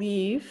they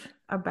believe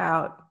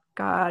about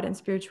God and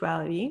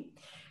spirituality,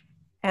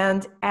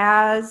 and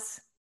as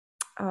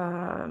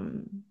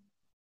men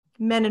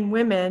and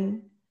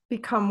women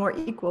become more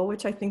equal,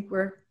 which I think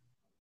we're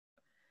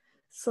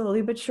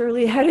slowly but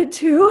surely headed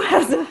to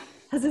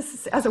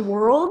as a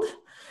world,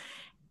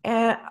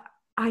 and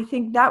I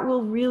think that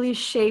will really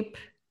shape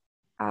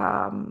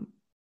how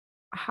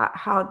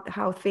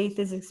faith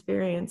is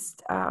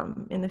experienced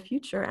in the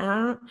future.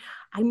 And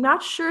I'm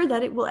not sure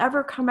that it will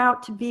ever come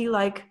out to be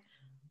like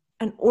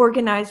an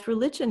organized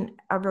religion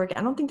ever again.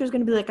 I don't think there's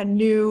going to be like a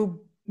new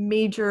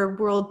major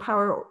world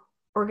power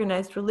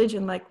organized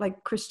religion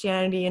like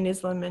Christianity and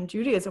Islam and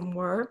Judaism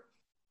were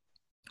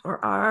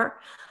or are.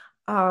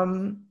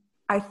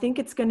 I think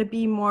it's going to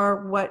be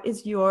more, what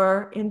is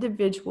your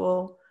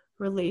individual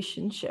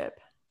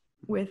relationship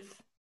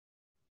with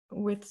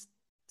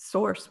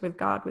source, with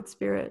God, with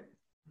spirit?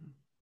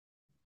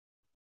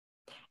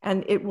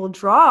 And it will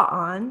draw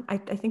on, I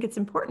think it's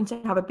important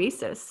to have a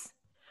basis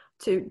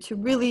to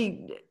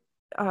really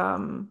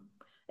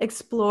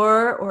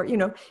explore, or, you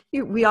know,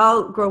 we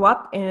all grow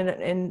up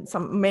in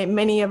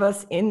many of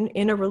us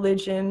in a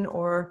religion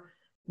or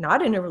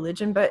not in a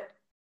religion, but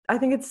I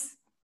think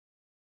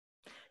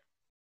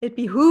it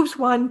behooves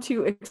one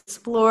to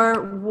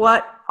explore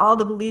what all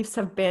the beliefs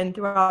have been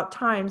throughout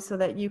time, so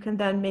that you can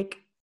then make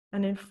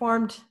an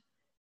informed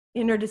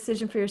inner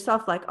decision for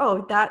yourself, like,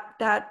 oh,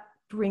 that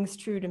rings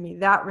true to me,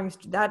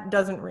 that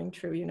doesn't ring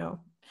true, you know,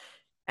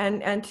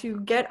 and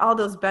to get all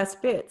those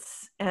best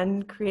bits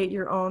and create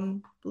your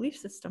own belief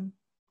system.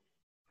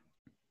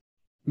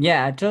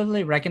 Yeah, I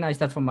totally recognize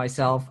that for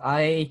myself.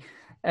 I've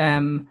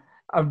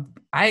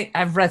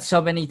read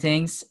so many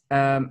things.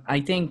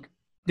 I think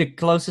the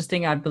closest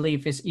thing I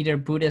believe is either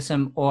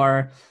Buddhism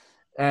or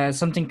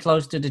something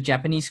close to the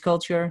Japanese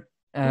culture.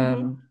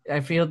 I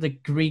feel the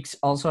Greeks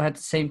also had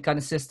the same kind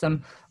of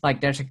system. Like,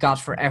 there's a God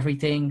for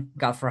everything,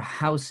 God for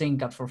housing,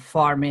 God for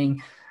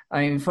farming.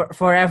 I mean,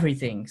 for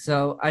everything.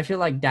 So I feel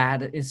like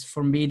that is,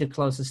 for me, the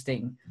closest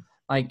thing.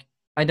 Like,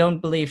 I don't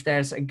believe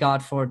there's a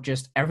God for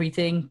just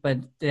everything, but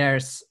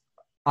there's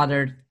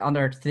other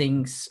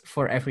things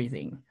for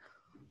everything.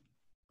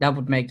 That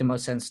would make the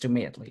most sense to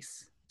me, at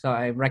least. So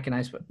I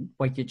recognize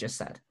what you just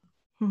said.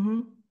 Mm-hmm.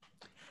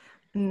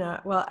 No,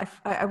 well,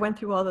 I went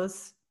through all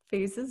those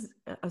phases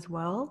as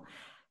well.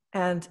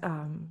 And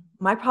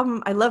my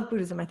problem, I love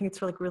Buddhism. I think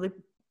it's like really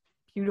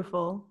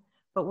beautiful.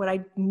 But what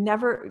I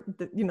never,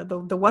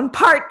 the one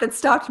part that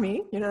stopped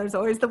me, you know, there's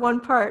always the one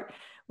part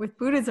with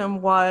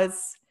Buddhism,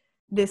 was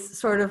this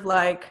sort of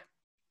like,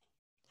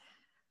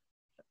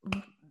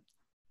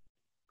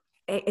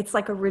 it's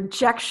like a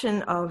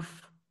rejection of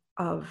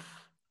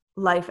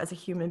life as a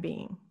human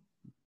being,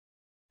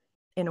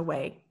 in a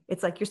way.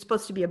 It's like you're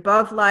supposed to be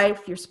above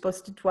life. You're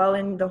supposed to dwell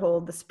in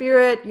the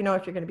spirit. You know,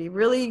 if you're going to be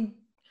really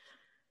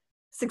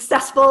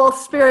successful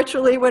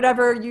spiritually,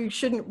 whatever, you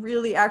shouldn't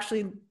really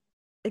actually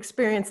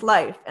experience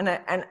life. And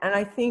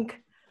I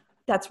think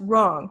that's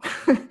wrong.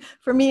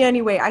 For me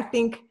anyway, I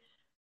think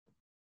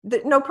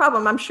that no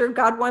problem. I'm sure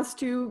God wants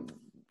to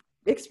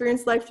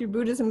experience life through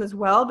Buddhism as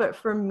well. But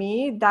for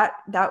me, that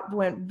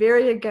went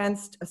very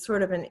against a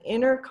sort of an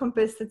inner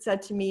compass that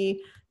said to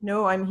me,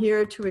 no, I'm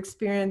here to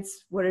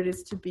experience what it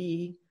is to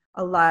be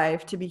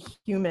alive, to be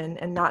human,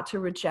 and not to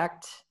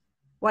reject.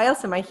 Why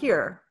else am I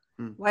here?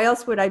 Why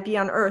else would I be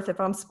on earth if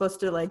I'm supposed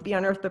to like be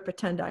on earth but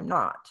pretend I'm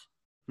not?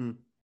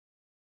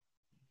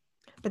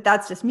 But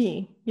that's just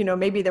me. You know,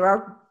 maybe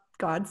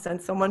God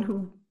sent someone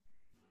who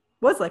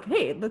was like,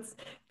 hey, let's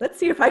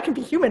see if I can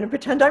be human and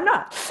pretend I'm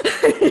not.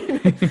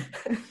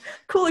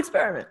 Cool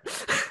experiment.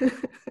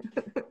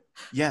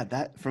 Yeah,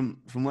 that from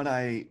what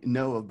I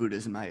know of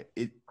Buddhism,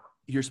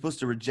 you're supposed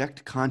to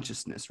reject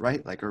consciousness,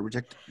 right? Like, or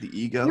reject the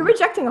ego. You're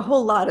rejecting a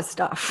whole lot of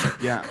stuff.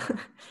 Yeah.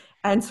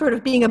 And sort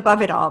of being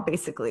above it all,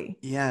 basically.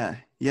 Yeah.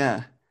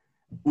 Yeah.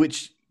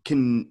 Which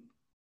can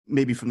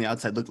maybe from the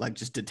outside look like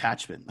just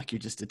detachment, like you're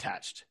just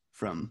detached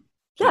from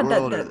the Yeah,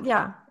 world. and things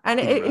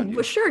around you.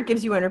 it sure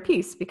gives you inner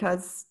peace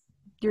because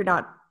you're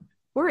not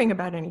worrying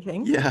about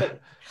anything. Yeah.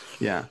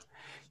 Yeah.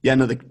 Yeah.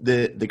 No,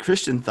 the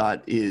Christian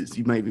thought is,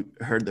 you might have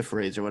heard the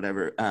phrase or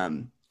whatever,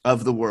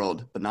 of the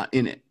world, but not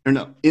in it, or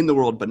no, in the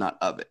world, but not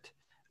of it.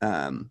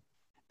 And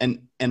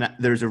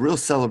there's a real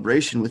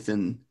celebration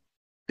within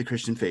the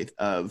Christian faith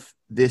of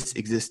this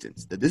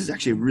existence, that this is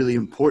actually a really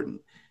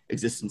important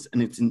existence.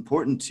 And it's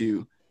important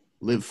to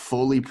live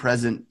fully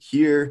present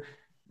here,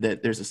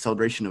 that there's a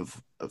celebration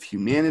of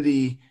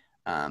humanity.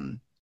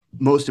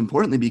 Most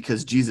importantly,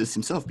 because Jesus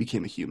himself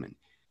became a human.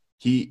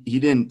 He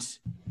didn't,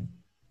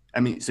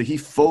 so he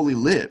fully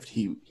lived.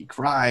 He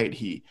cried,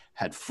 he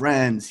had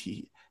friends,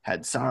 he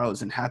had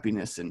sorrows and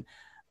happiness. And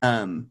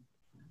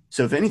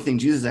so if anything,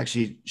 Jesus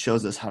actually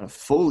shows us how to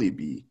fully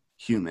be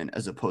human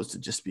as opposed to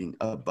just being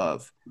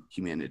above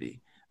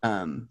humanity.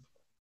 And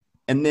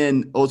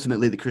then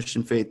ultimately the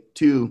Christian faith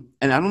too,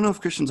 and I don't know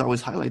if Christians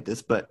always highlight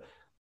this, but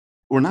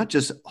we're not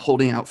just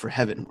holding out for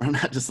heaven. We're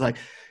not just like,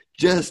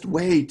 just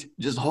wait,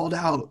 just hold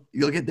out,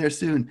 you'll get there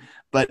soon.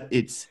 But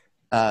it's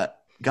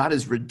God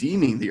is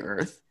redeeming the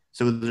earth.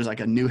 So there's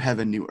like a new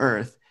heaven, new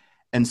earth.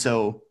 And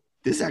so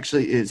this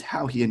actually is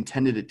how he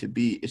intended it to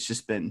be. It's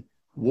just been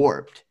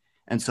warped.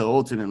 And so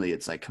ultimately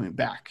it's like coming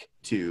back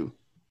to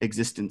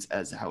existence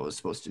as how it was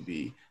supposed to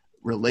be,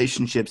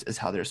 relationships as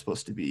how they're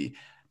supposed to be,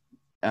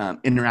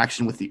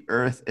 interaction with the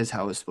earth as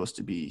how it's supposed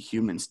to be,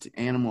 humans to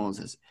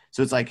animals.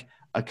 So it's like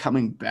a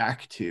coming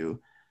back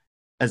to,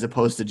 as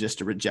opposed to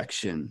just a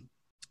rejection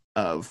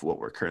of what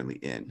we're currently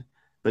in.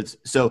 But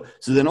so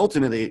then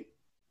ultimately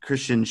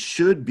Christians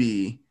should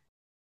be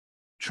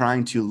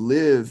trying to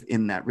live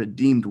in that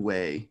redeemed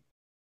way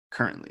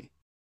currently.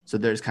 So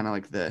there's kind of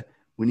like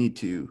we need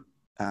to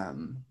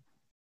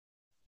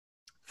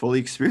fully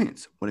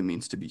experience what it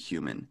means to be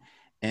human,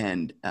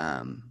 and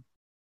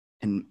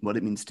what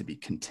it means to be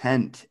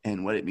content,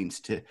 and what it means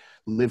to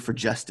live for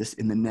justice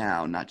in the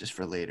now, not just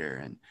for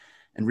later,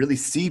 and really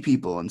see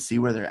people and see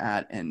where they're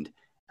at, and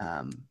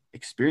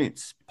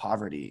experience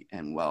poverty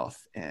and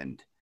wealth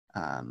and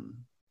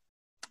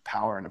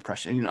power and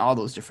oppression, all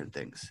those different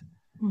things.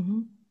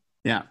 Mm-hmm.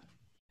 Yeah.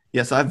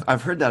 Yeah. So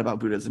I've heard that about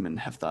Buddhism and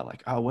have thought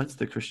like, oh, what's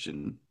the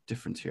Christian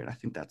difference here? And I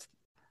think that's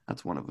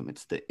one of them.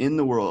 It's the in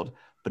the world,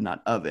 but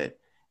not of it.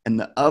 And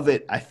the of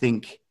it, I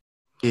think,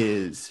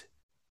 is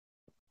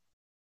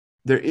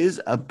there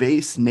is a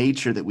base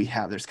nature that we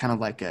have. There's kind of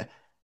like and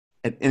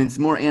it's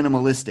more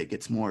animalistic.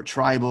 It's more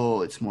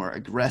tribal. It's more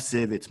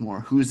aggressive. It's more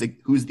who's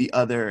the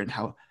other, and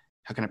how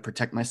can I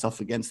protect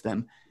myself against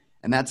them?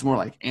 And that's more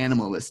like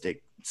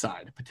animalistic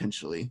side,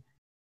 potentially,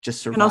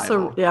 just survival.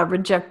 And also,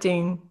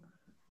 rejecting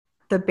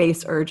the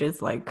base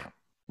urges, like.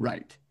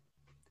 Right.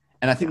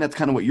 And I think that's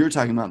kind of what you're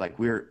talking about. Like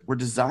we're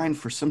designed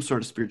for some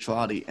sort of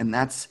spirituality, and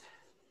that's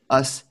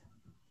us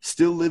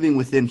still living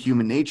within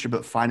human nature,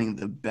 but finding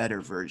the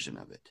better version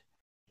of it.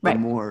 Right. The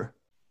more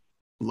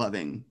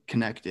loving,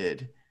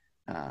 connected,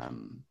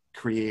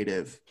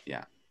 creative.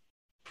 Yeah.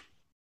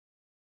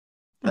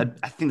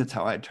 I think that's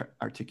how I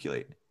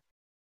articulate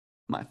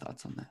my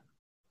thoughts on that.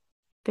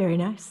 Very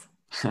nice.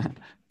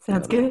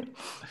 Sounds good.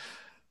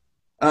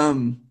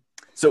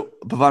 So,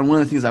 Pavan,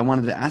 one of the things I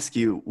wanted to ask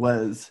you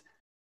was,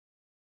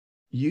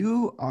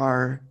 you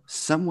are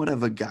somewhat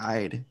of a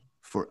guide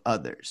for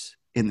others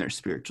in their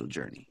spiritual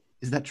journey.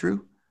 Is that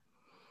true?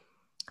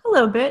 A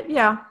little bit,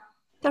 yeah,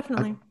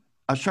 definitely.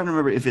 I was trying to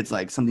remember if it's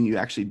like something you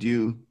actually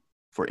do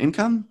for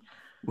income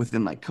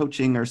within like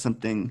coaching or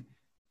something.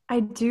 I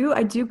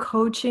do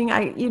coaching.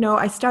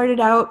 I started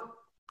out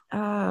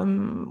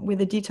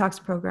with a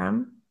detox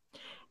program,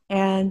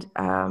 and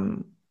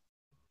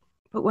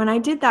but when I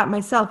did that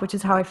myself, which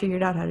is how I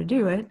figured out how to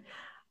do it,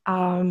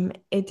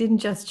 it didn't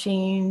just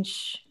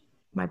change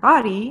my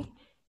body.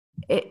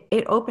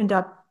 It opened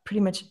up pretty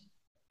much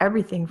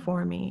everything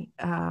for me,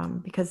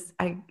 because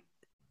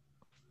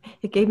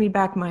it gave me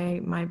back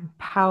my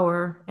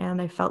power,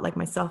 and I felt like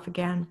myself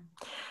again.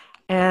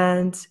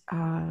 And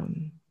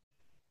then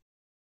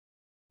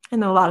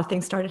a lot of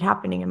things started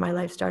happening, and my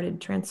life started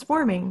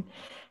transforming.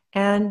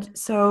 And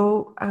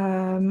so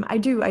I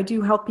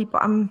do help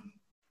people. I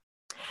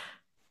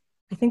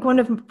think one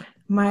of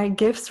my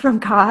gifts from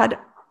God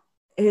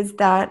is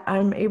that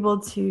I'm able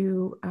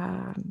to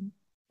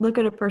look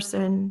at a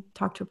person,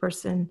 talk to a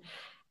person,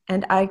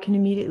 and I can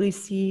immediately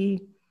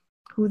see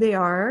who they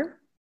are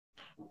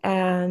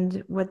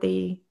and what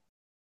they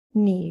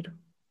need.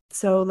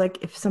 So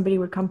like if somebody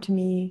would come to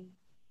me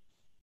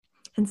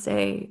and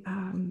say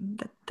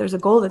that there's a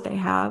goal that they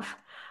have,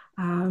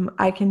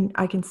 I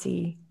can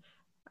see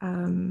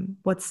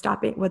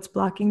what's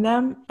blocking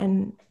them,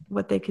 and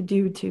what they could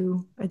do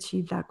to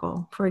achieve that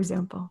goal, for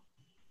example.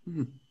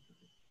 Mm-hmm.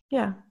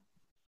 Yeah.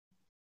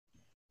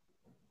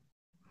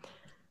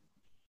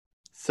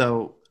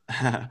 So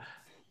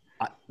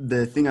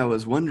the thing I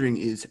was wondering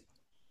is,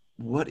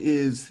 what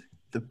is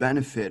the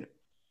benefit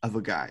of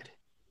a guide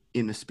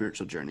in a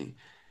spiritual journey?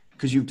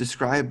 Because you've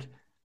described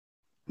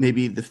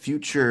maybe the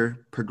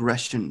future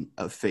progression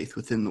of faith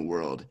within the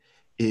world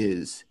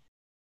is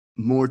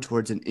more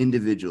towards an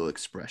individual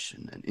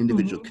expression, an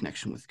individual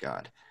connection with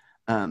God.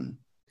 And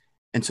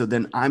so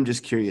then I'm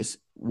just curious,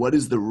 what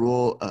is the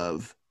role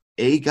of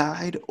a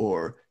guide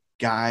or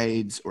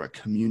guides or a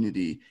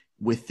community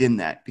within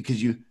that?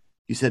 Because you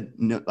said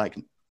no, like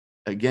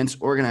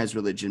against organized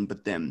religion,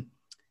 but then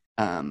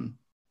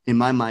in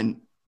my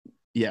mind,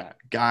 yeah,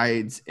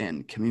 guides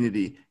and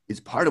community is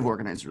part of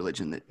organized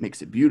religion that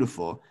makes it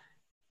beautiful.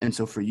 And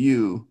so for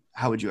you,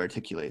 how would you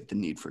articulate the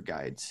need for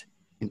guides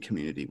and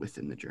community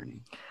within the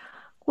journey?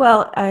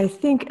 Well, I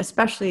think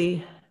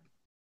especially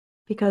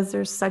because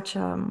there's such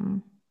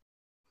an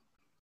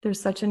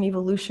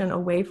evolution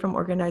away from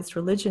organized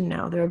religion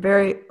now. There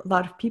are a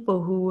lot of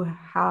people who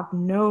have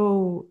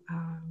no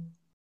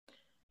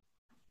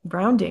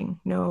grounding,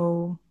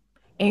 no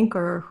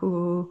anchor,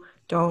 who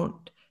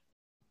don't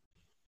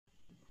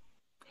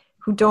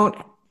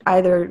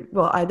either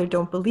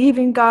don't believe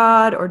in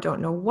God or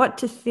don't know what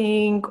to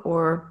think,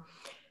 or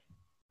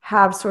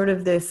have sort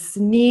of this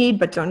need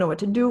but don't know what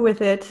to do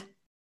with it.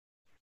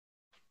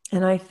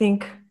 And I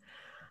think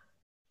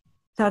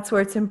that's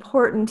where it's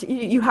important.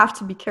 You have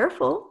to be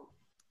careful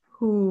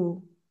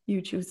who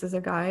you choose as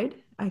a guide.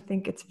 I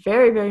think it's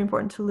very, very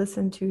important to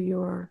listen to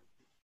your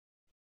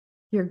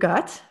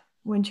gut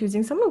when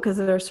choosing someone, because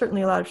there are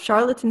certainly a lot of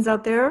charlatans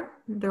out there.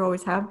 There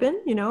always have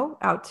been,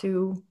 out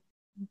to,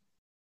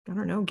 I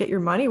don't know, get your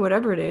money,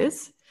 whatever it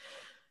is.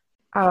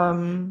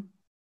 But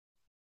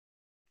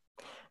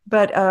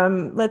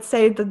let's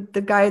say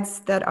the guides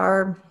that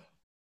are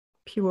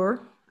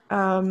pure,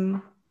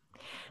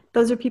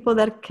 those are people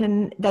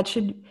that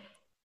should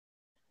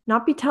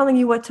not be telling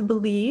you what to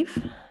believe,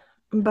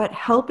 but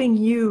helping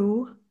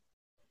you,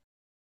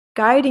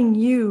 guiding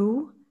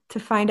you to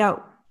find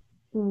out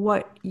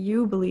what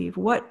you believe.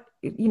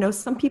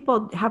 Some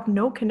people have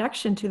no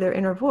connection to their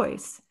inner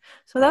voice.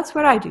 So that's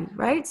what I do,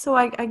 right? So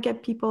I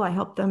get people, I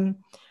help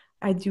them.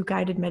 I do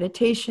guided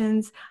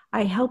meditations.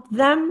 I help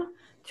them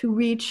to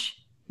reach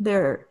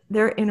their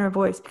inner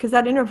voice, because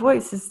that inner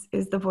voice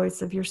is the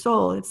voice of your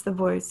soul. It's the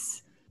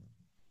voice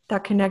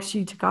that connects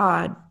you to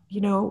God,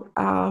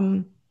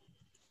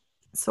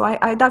 So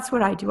I that's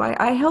what I do.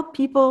 I help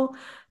people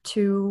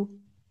to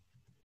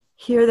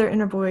hear their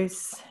inner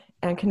voice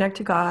and connect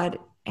to God,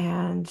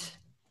 and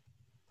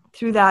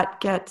through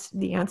that get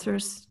the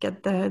answers,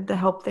 get the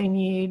help they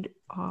need,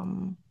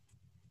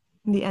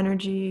 the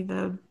energy,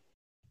 that's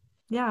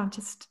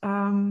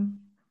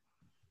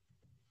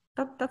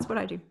what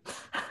I do.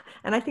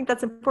 And I think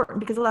that's important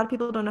because a lot of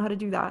people don't know how to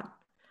do that.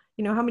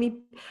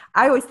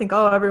 I always think,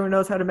 oh, everyone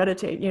knows how to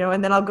meditate,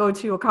 and then I'll go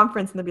to a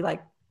conference and they'll be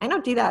like, I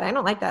don't do that. I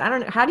don't like that. I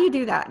don't know. How do you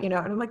do that? And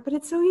I'm like, but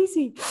it's so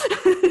easy.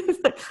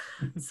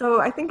 So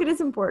I think it is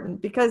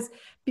important because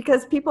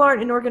people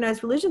aren't in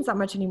organized religions that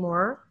much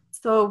anymore.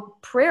 So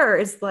prayer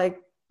is like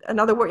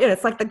another word.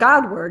 It's like the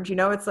God word,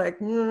 it's like,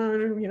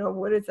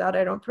 what is that?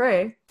 I don't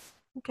pray.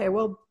 Okay,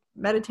 well,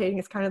 meditating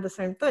is kind of the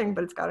same thing,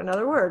 but it's got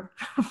another word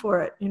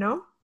for it, Does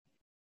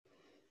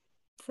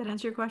that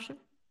answer your question?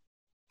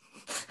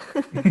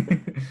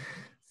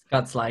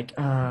 Scott's like,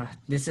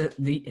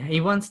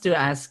 he wants to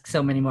ask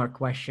so many more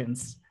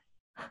questions.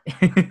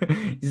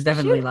 He's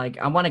definitely like,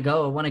 I want to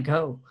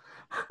go.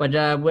 But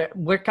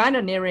we're kind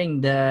of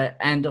nearing the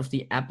end of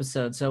the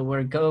episode, so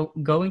we're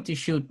going to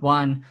shoot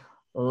one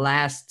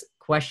last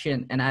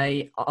question, and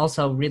I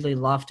also really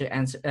love to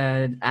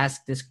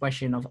ask this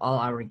question of all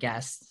our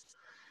guests.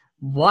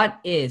 What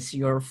is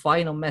your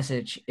final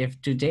message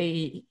if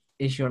today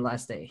is your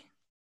last day?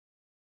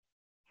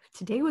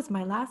 Today was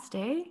my last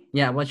day?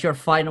 Yeah, what's your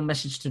final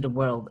message to the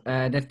world?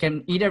 That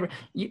can either,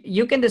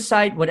 you can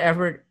decide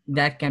whatever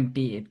that can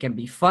be. It can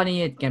be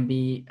funny, it can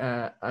be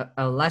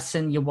a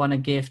lesson you want to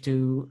give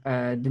to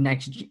the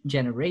next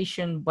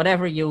generation,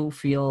 whatever you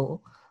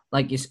feel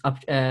like is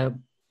up,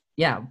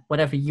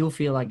 whatever you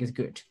feel like is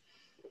good.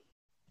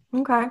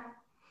 Okay.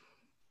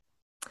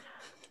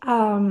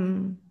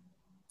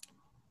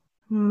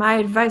 My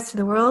advice to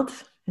the world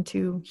and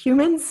to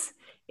humans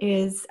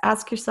is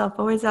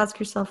always ask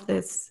yourself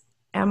this: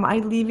 am I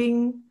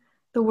leaving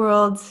the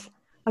world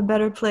a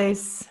better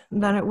place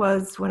than it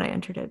was when I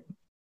entered it?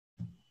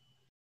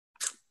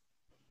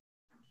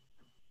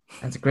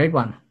 That's a great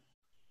one.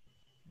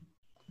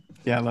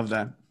 Yeah, I love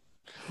that.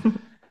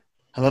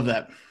 I love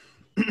that.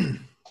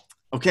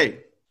 Okay.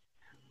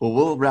 Well,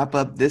 we'll wrap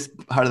up this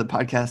part of the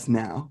podcast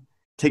now,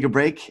 take a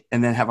break,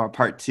 and then have our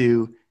part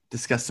 2,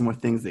 discuss some more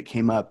things that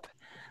came up.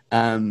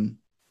 Pavan,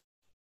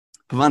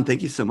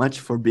 thank you so much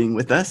for being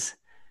with us.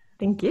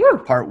 Thank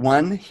you. Part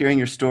 1, hearing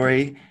your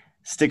story.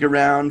 Stick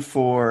around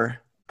for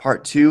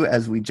part 2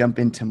 as we jump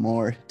into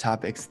more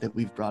topics that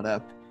we've brought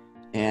up.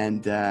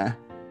 And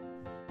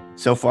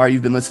so far,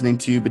 you've been listening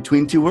to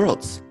Between Two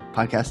Worlds, a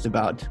podcast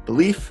about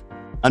belief,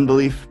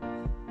 unbelief,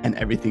 and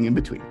everything in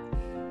between.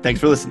 Thanks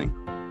for listening.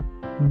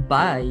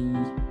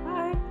 Bye.